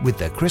season with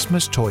their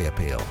Christmas toy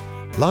appeal.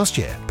 Last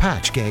year,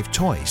 Patch gave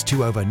toys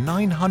to over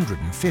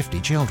 950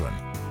 children.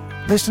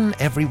 Listen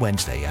every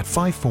Wednesday at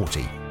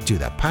 5:40 to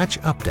the Patch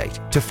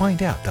Update to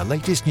find out the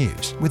latest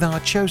news with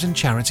our chosen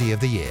charity of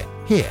the year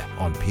here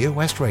on Pure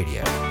West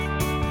Radio.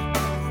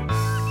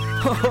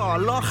 Oh,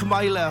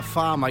 Lochmeyler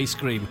Farm Ice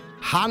Cream.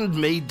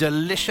 Handmade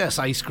delicious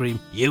ice cream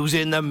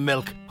using the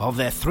milk of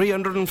their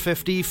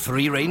 350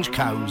 free-range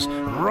cows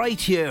right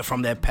here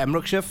from their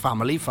Pembrokeshire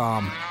family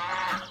farm.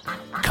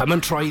 Come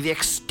and try the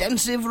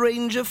extensive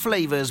range of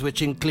flavours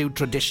which include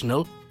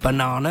traditional,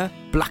 banana,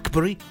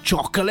 blackberry,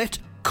 chocolate,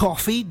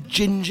 coffee,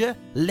 ginger,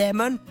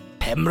 lemon,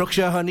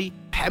 Pembrokeshire honey,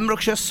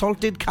 Pembrokeshire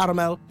salted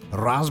caramel,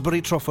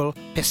 raspberry truffle,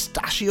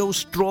 pistachio,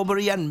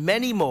 strawberry and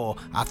many more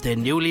at their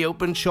newly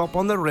opened shop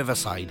on the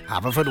Riverside,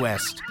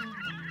 Haverfordwest.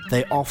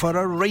 They offer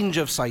a range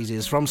of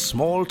sizes from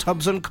small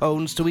tubs and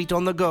cones to eat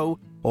on the go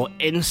or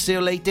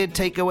insulated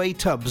takeaway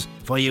tubs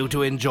for you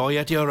to enjoy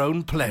at your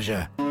own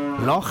pleasure.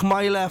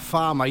 Lochmeyler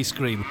Farm Ice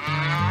Cream.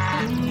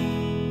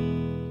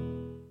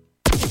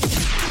 You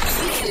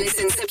can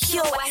listen to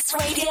Pure West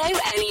Radio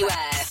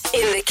anywhere.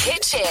 In the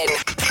kitchen,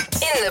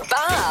 in the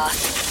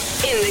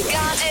bath, in the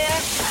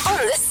garden,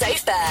 on the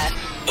sofa,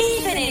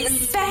 even in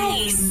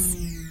space.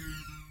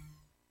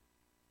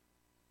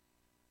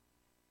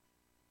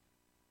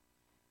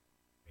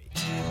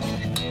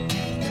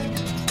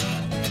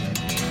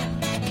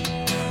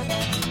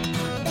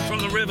 From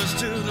the rivers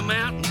to the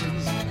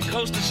mountains,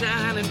 coast to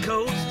shining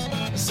coast,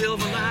 the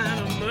silver line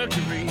of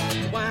Mercury,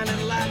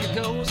 winding like a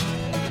ghost.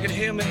 You can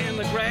hear me in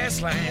the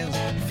grasslands,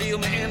 feel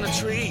me in the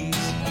trees,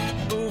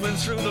 moving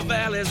through the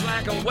valleys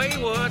like a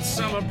wayward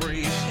summer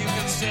breeze. You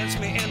can sense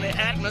me in the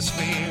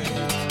atmosphere,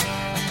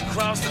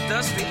 across the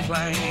dusty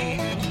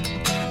plain.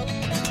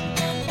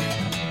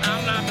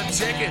 I'm not the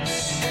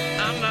tickets,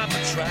 I'm not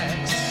the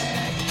tracks,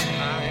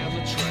 I am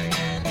the train.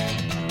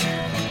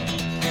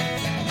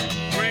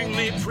 Bring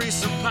me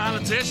priests and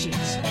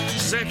politicians,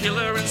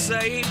 secular and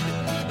saved,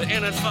 they're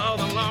in it for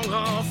the long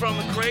haul from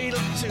the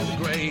cradle to the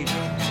grave.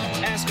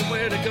 Ask them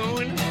where they're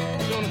going,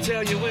 they're gonna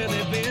tell you where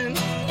they've been.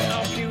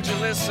 All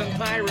pugilists and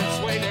pirates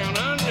way down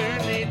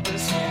underneath the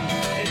sea.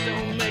 It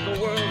don't make a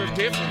world of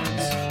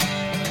difference,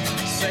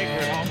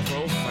 sacred or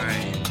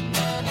profane.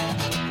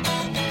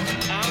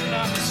 I'm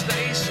not the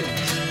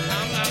stations,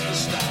 I'm not the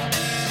stars,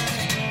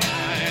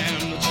 I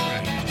am the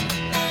train.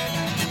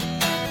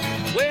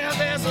 Well,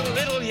 there's a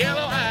little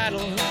yellow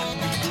idol,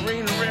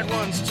 green and red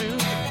ones too,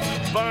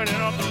 burning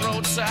up the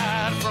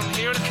roadside from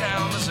here to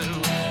Kalamazoo.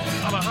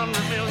 Of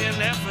 100 million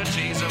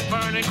effigies are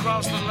burning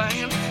across the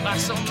land like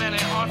so many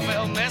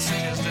heartfelt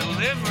messages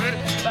delivered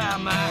by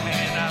my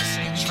hand. I've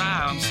seen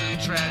triumphs and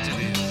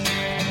tragedies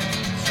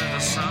through the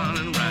sun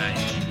and rain.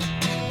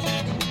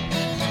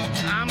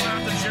 I'm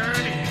not the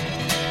journey,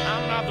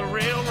 I'm not the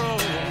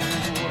railroad,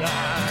 I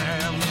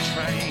am the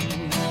train.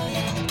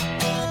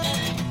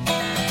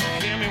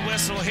 Hear me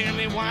whistle, hear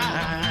me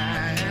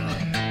whine,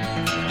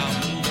 I'm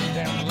moving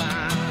down the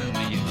line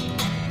to you.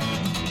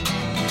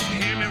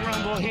 Hear me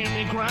rumble, hear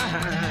me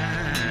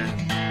grind,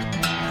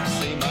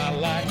 see my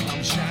light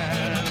come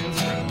shining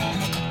through.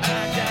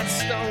 I got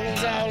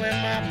stones all in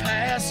my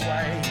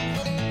pathway,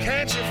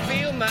 can't you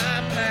feel my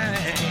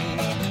pain?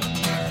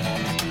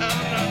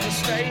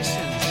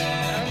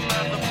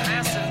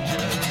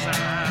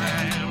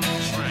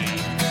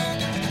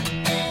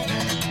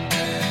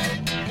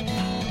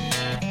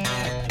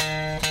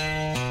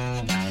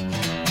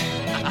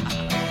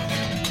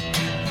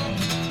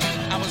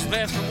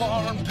 there through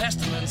war and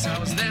pestilence. I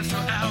was there through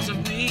hours of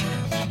need.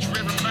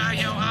 Driven by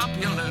your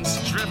opulence,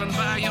 driven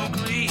by your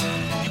greed.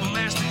 You were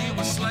master, you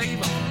were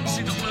slave.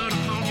 See the blood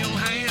upon your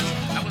hands.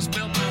 I was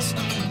built by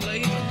stone and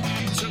labor.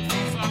 You took me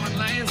foreign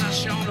lands. I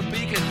shone a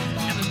beacon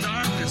in the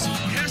darkness.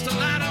 Cast a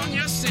light on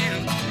your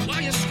sin.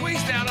 While you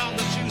squeezed out all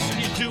the juice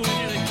and you're doing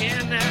it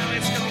again. Now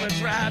it's gonna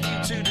drive you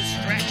to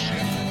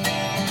distraction.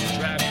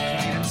 Drive you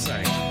clean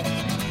insane.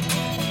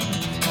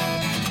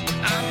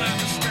 I'm not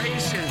the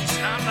stations,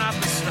 I'm not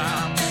the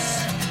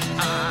stops,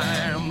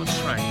 I am the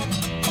train.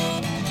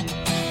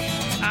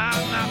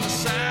 I'm not the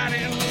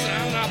sidings,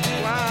 I'm not the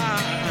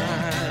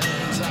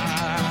lines,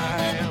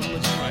 I am the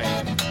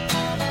train.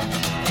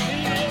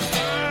 Lean old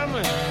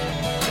fireman,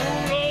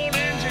 cool old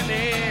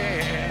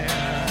engineer,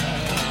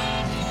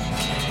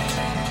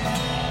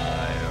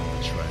 I am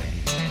the train.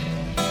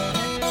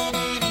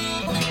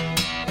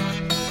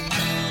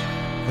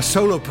 A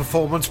solo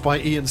performance by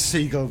Ian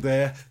Siegel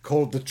there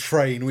called The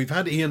Train. We've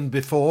had Ian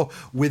before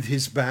with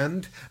his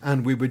band,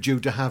 and we were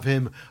due to have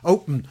him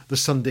open the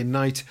Sunday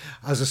night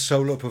as a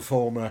solo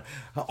performer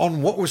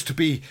on what was to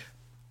be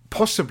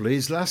possibly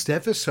his last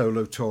ever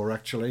solo tour,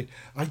 actually.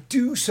 I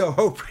do so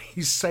hope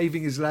he's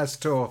saving his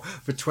last tour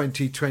for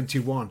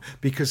 2021,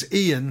 because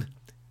Ian,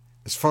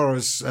 as far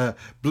as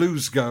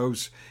blues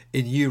goes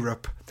in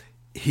Europe,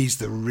 he's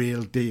the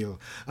real deal.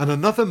 And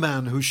another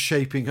man who's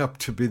shaping up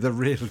to be the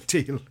real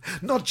deal,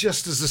 not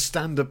just as a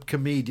stand-up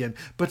comedian,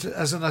 but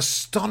as an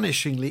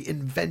astonishingly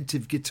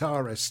inventive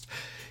guitarist.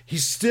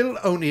 He's still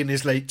only in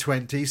his late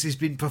 20s. He's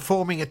been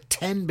performing at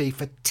Tenby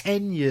for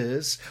 10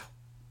 years.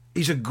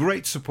 He's a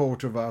great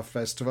supporter of our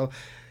festival.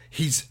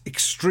 He's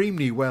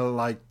extremely well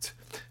liked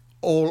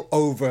all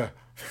over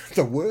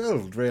the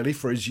world, really,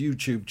 for his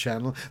YouTube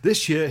channel.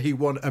 This year he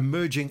won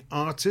Emerging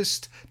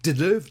Artist,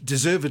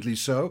 deservedly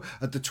so,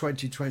 at the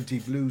 2020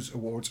 Blues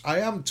Awards. I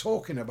am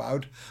talking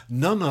about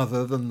none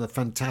other than the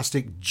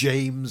fantastic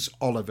James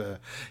Oliver.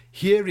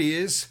 Here he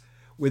is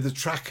with a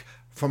track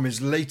from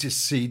his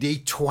latest CD,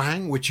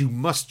 Twang, which you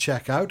must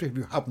check out if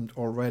you haven't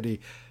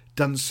already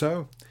done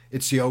so.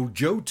 It's the old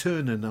Joe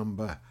Turner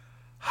number,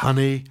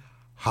 Honey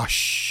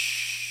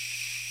Hush.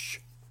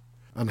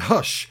 And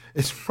Hush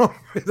is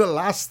probably the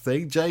last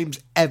thing James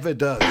ever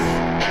does.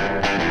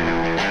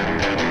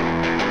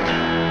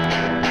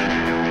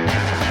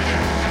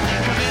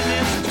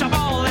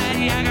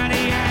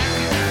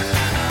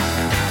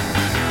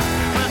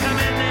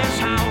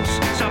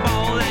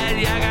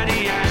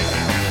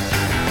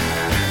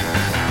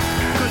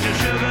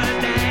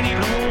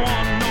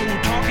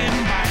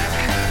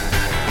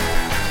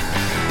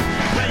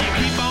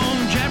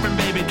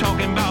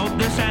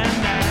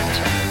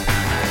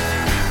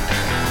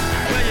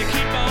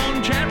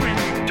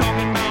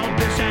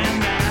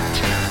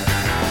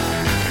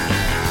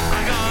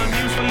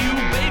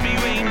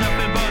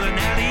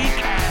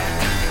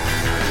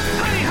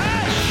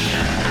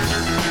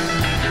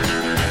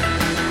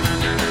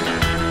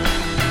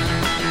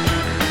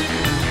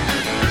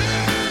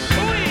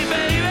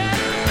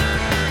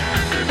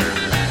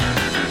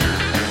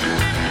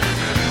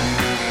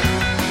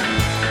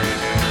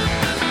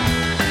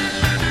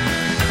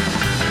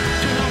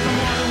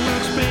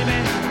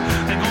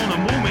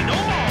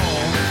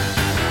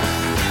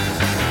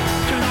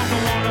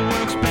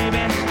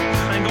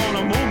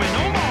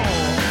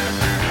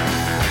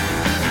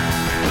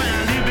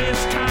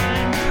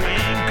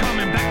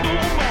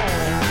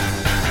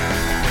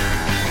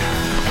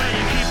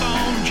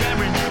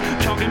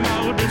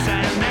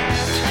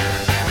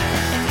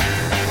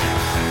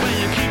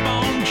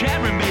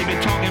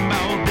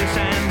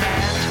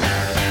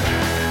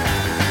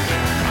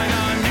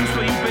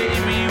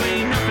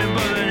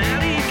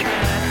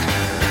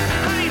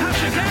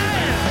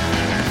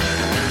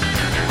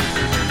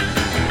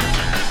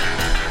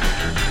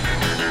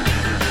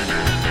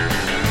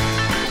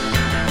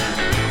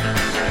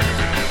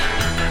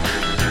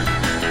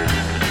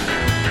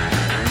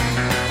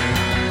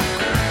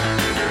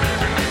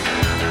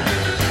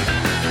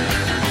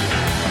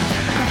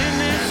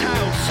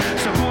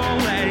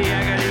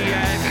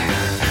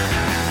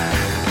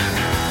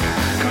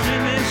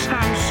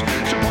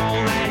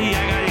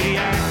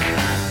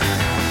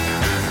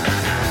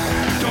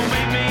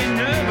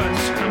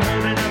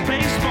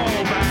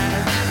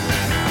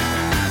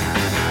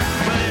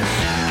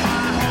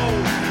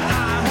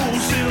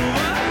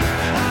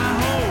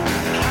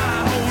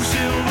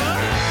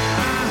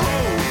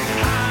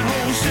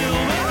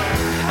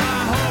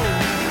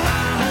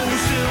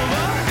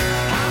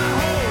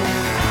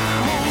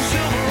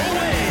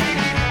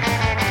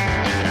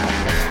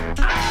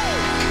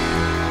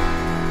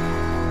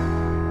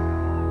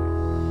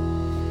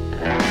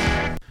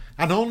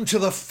 And on to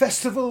the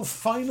festival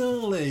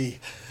finale.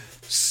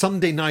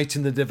 Sunday night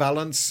in the De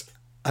Valence,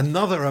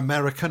 another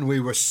American we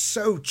were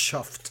so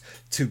chuffed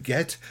to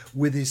get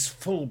with his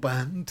full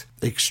band.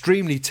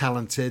 Extremely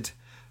talented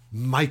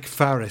Mike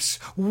Farris.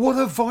 What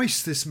a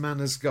voice this man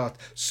has got.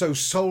 So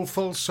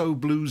soulful, so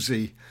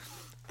bluesy.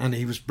 And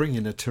he was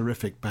bringing a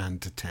terrific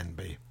band to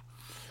Tenby.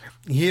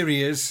 Here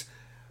he is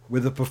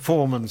with a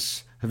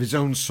performance of his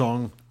own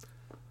song,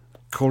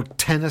 called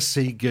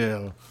Tennessee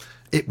Girl.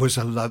 It was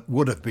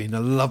would have been a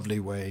lovely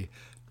way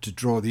to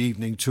draw the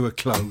evening to a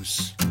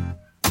close.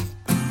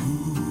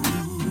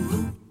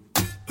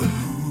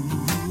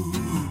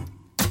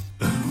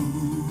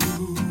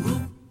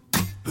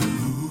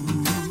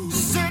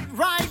 Sit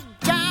right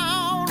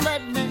down,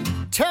 let me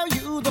tell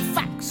you the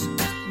facts.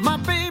 My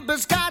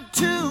baby's got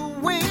 2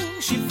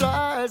 wings, she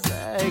flies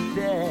like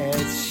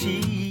that.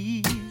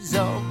 She's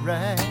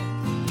alright.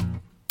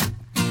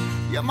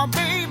 Yeah, my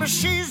baby,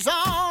 she's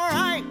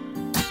alright.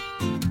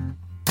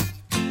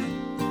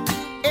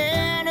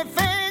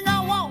 Anything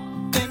I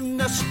want in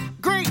this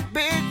great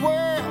big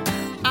world,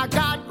 I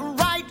got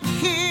right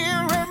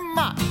here in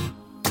my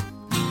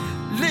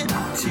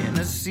little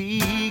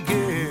Tennessee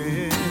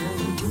girl.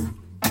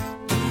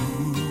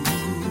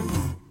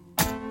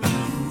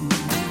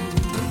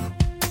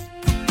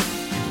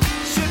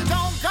 She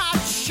don't got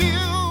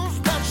shoes,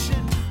 but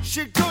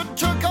she good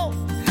to go.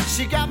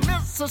 She got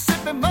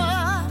Mississippi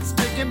mud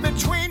sticking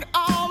between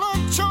all her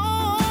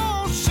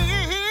toes.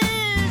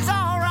 She's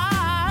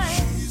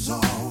alright. She's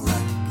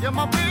alright. Yeah,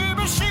 my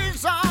baby,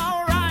 she's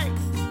alright.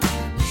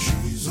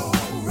 She's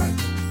alright.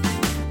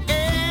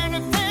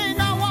 Anything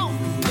I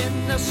want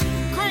in this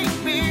great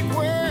big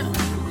world,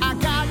 I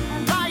got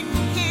right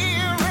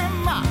here in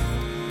my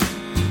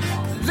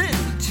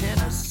little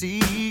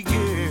Tennessee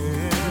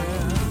girl.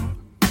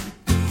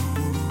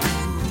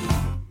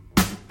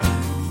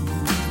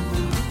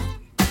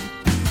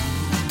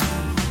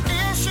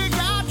 If she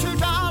got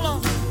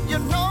 $2, you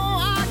know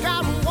I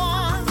got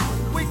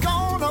 1. We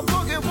gonna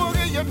boogie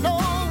woogie, you know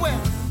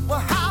we'll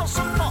have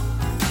some fun.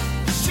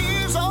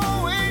 She's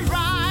always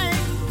right,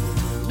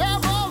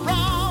 never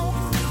wrong.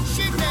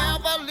 She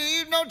never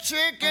leave no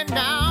chicken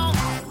down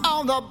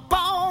on the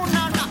bone.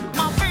 Now,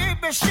 my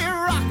baby, she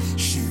rocks.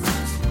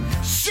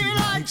 She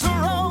likes to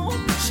roll.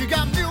 She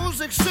got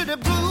Music City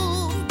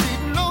blues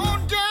beating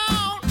on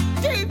down,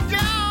 deep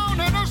down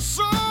in her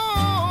soul.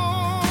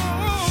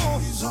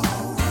 She's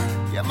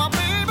alright. Yeah, my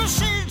baby,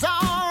 she's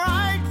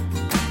alright.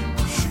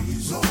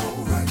 She's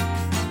alright.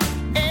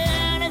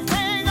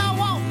 Anything I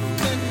want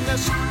in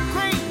this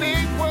great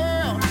big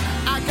world,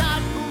 I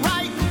got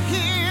right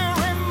here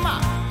in my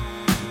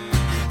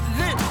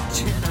little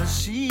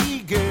Tennessee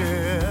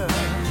girl.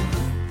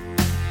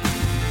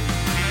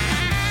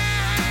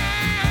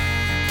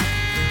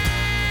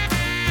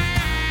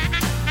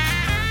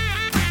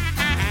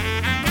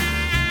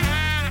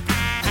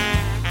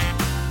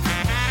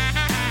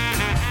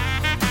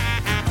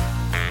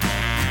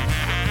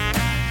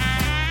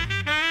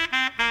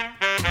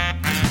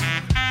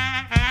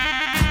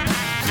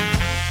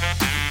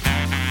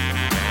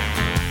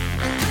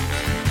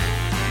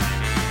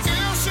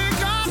 Till she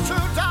got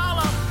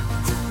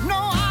 $2, no,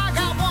 I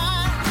got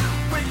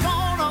 1. We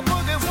gonna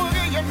boogie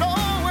woogie, you know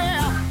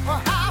we'll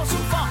have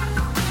some fun.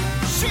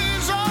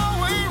 She's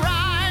always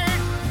right,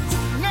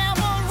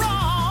 never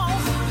wrong.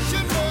 She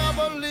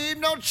never leave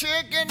no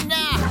chicken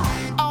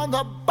now on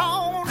the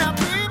bone. Now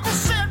people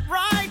sit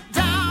right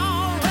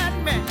down, let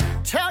me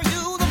tell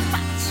you the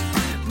facts.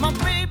 My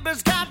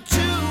baby's got 2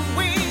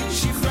 wings,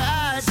 she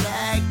flies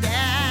like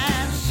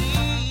that.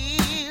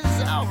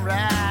 She's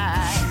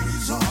alright.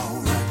 She's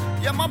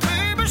alright. Yeah, my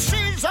baby,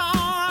 she's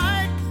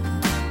alright.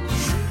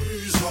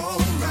 She's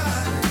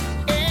alright.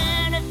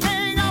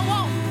 Anything I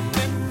want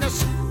in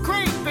this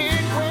great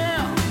big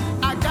world,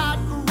 I got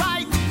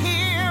right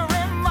here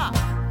in my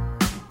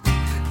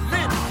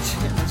little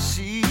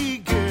Tennessee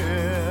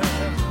girl.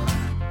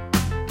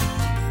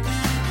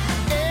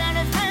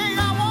 Anything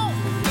I want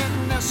in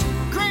this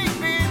great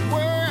big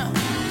world,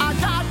 I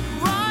got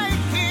right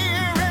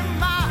here in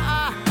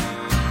my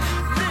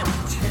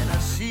little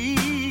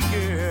Tennessee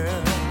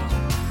girl.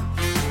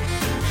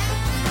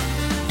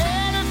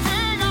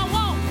 Anything I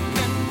want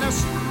in this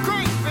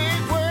great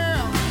big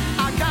world,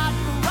 I got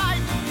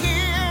right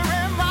here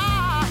in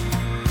my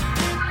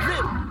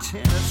little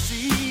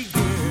Tennessee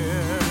girl.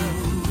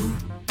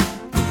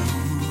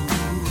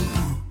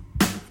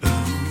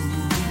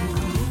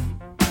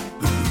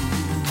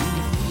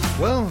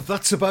 Well,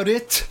 that's about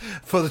it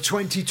for the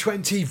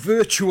 2020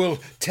 virtual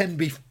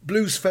Tenby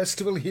Blues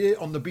Festival here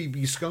on the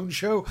BB Skone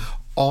Show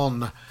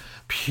on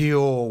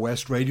Pure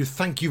West Radio.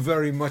 Thank you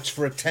very much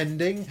for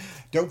attending.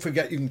 Don't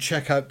forget you can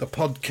check out the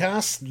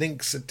podcast,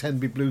 links at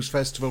Tenby Blues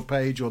Festival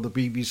page or the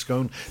BB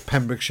Skone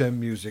Pembrokeshire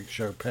Music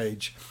Show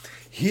page.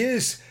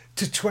 Here's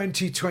to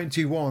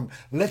 2021.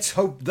 Let's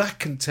hope that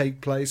can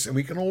take place and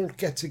we can all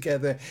get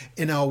together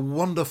in our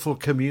wonderful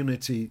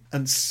community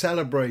and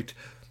celebrate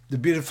the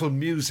beautiful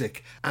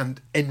music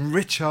and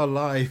enrich our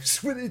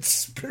lives with its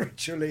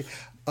spiritually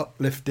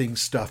uplifting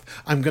stuff.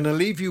 I'm going to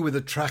leave you with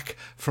a track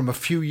from a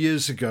few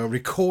years ago,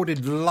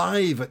 recorded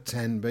live at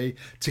Tenby,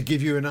 to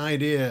give you an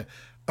idea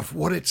of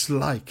what it's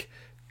like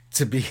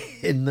to be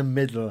in the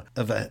middle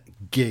of a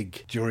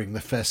gig during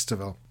the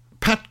festival.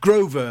 Pat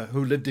Grover,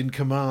 who lived in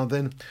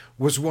Carmarthen,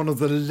 was one of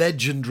the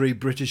legendary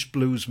British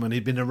bluesmen.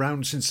 He'd been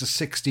around since the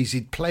 60s.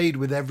 He'd played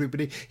with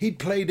everybody. He'd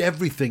played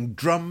everything: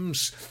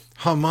 drums,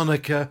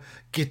 harmonica,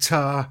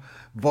 guitar,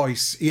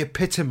 voice. He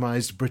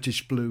epitomised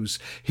British blues.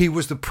 He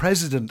was the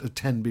president of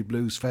Tenby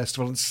Blues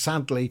Festival, and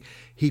sadly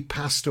he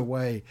passed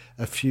away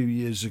a few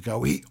years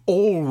ago. He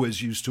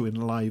always used to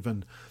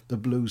enliven the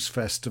Blues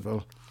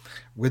Festival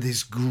with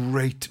his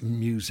great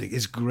music,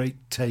 his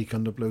great take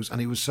on the blues, and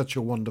he was such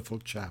a wonderful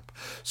chap.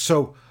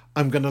 So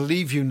I'm going to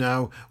leave you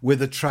now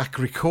with a track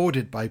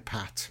recorded by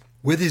Pat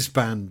with his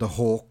band, the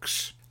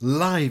Hawks,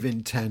 live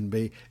in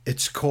Tenby.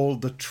 It's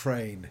called The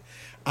Train.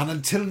 And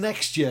until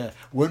next year,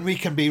 when we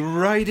can be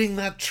riding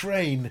that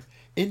train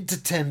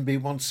into Tenby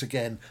once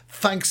again,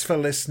 thanks for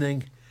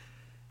listening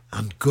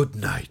and good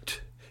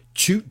night.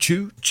 Choo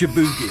choo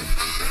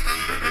chaboogie.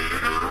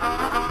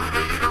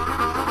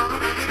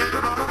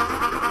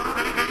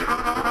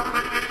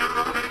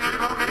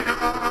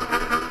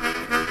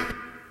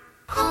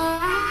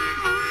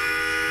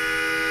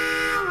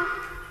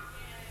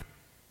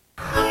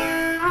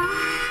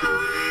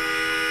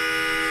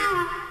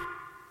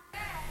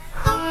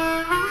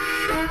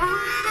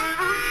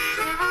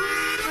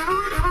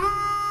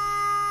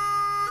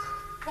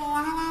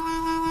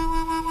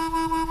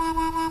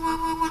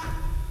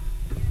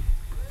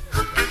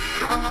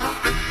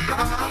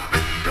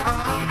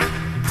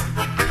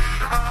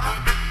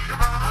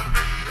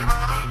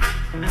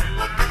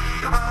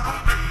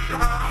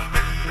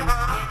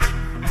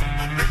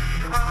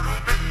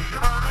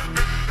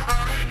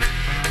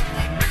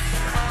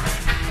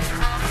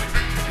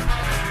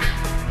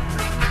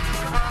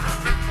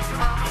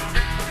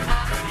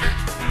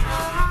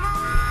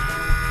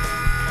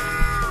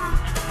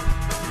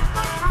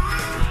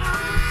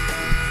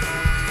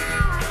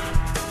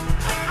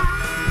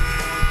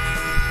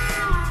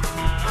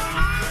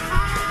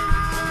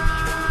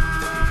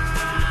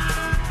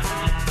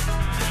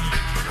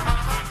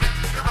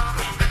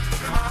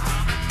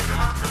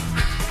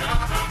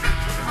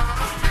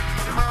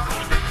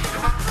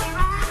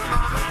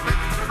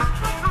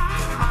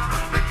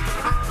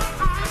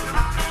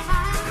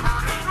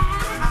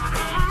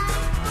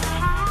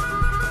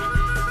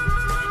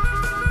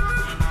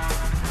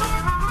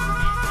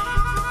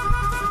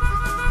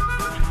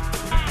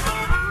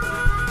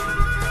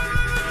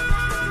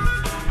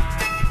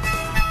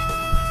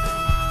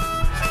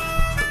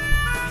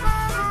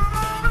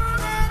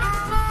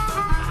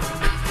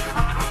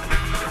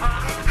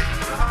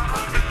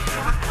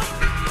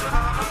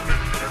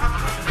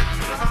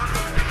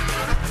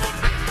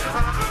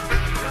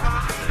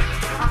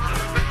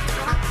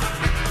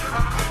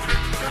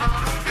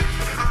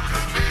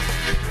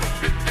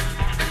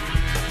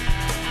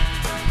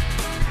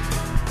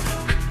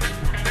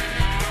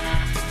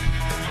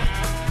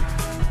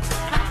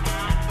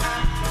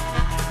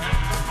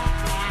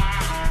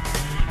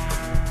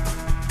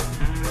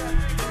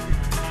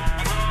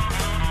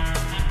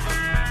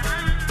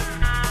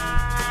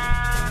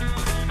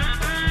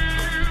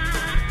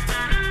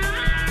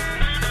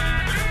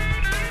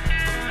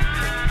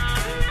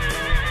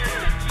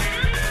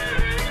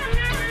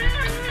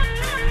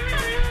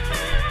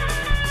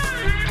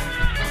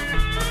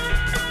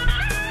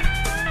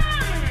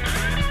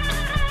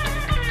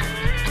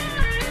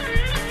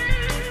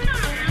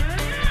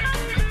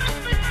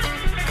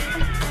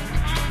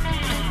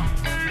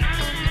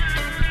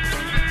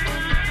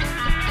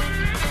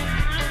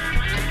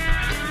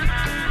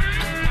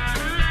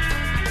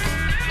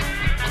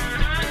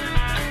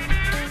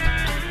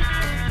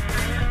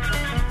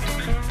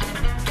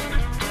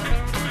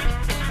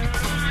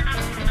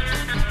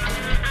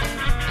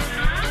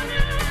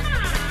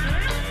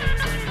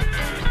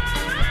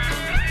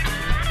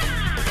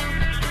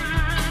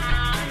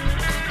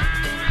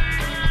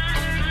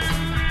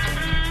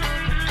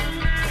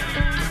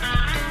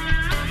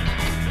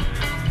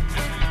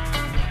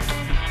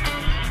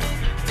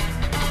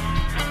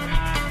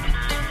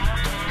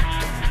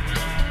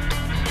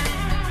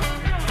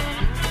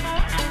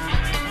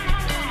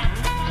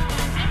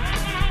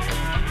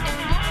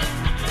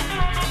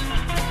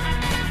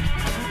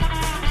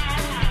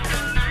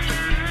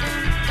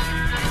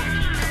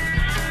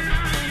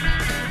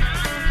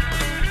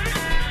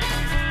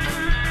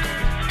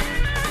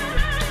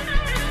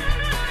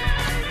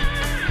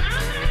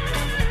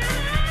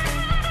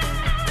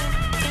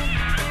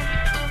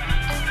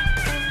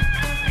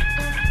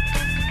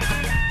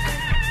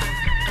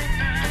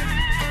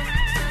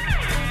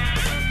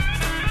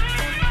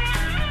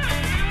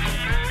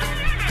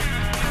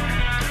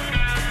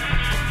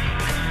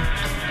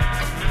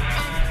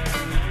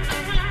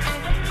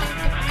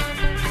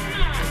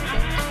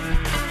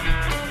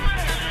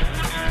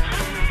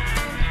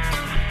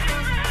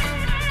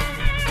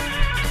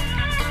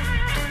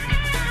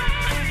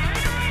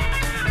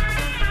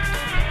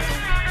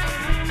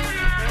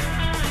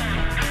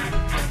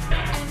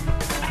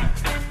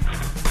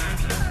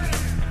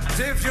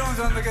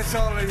 on the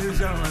guitar, ladies and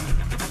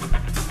gentlemen.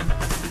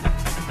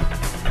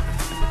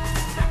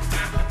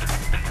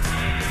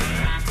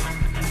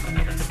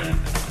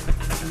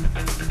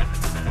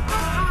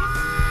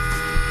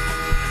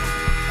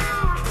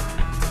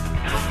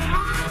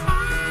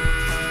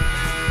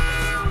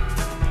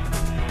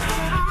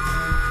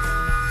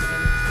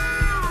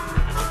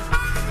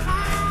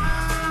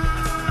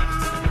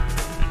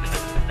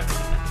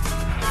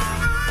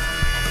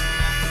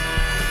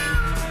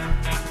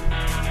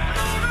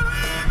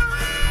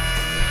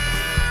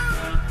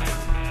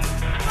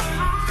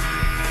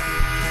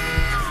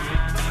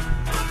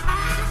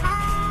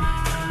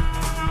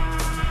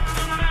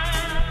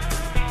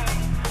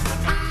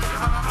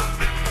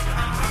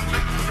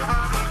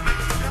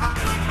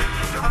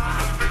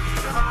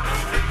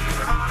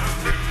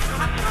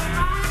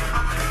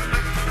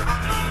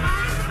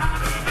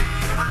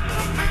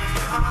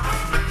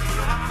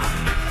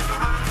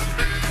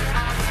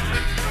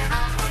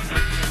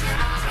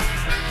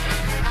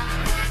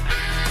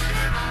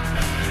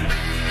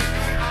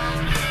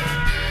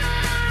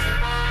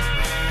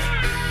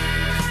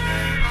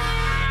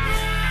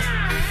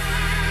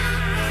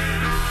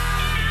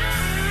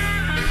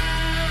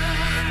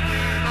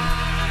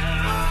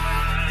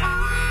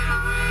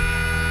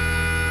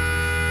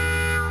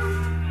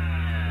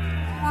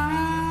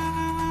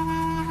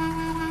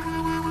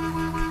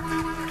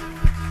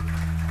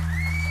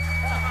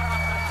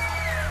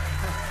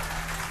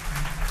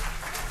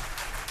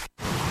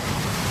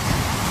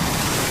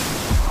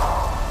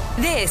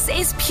 This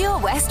is Pure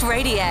West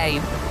Radio.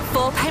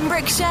 For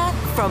Pembrokeshire,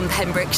 from Pembrokeshire.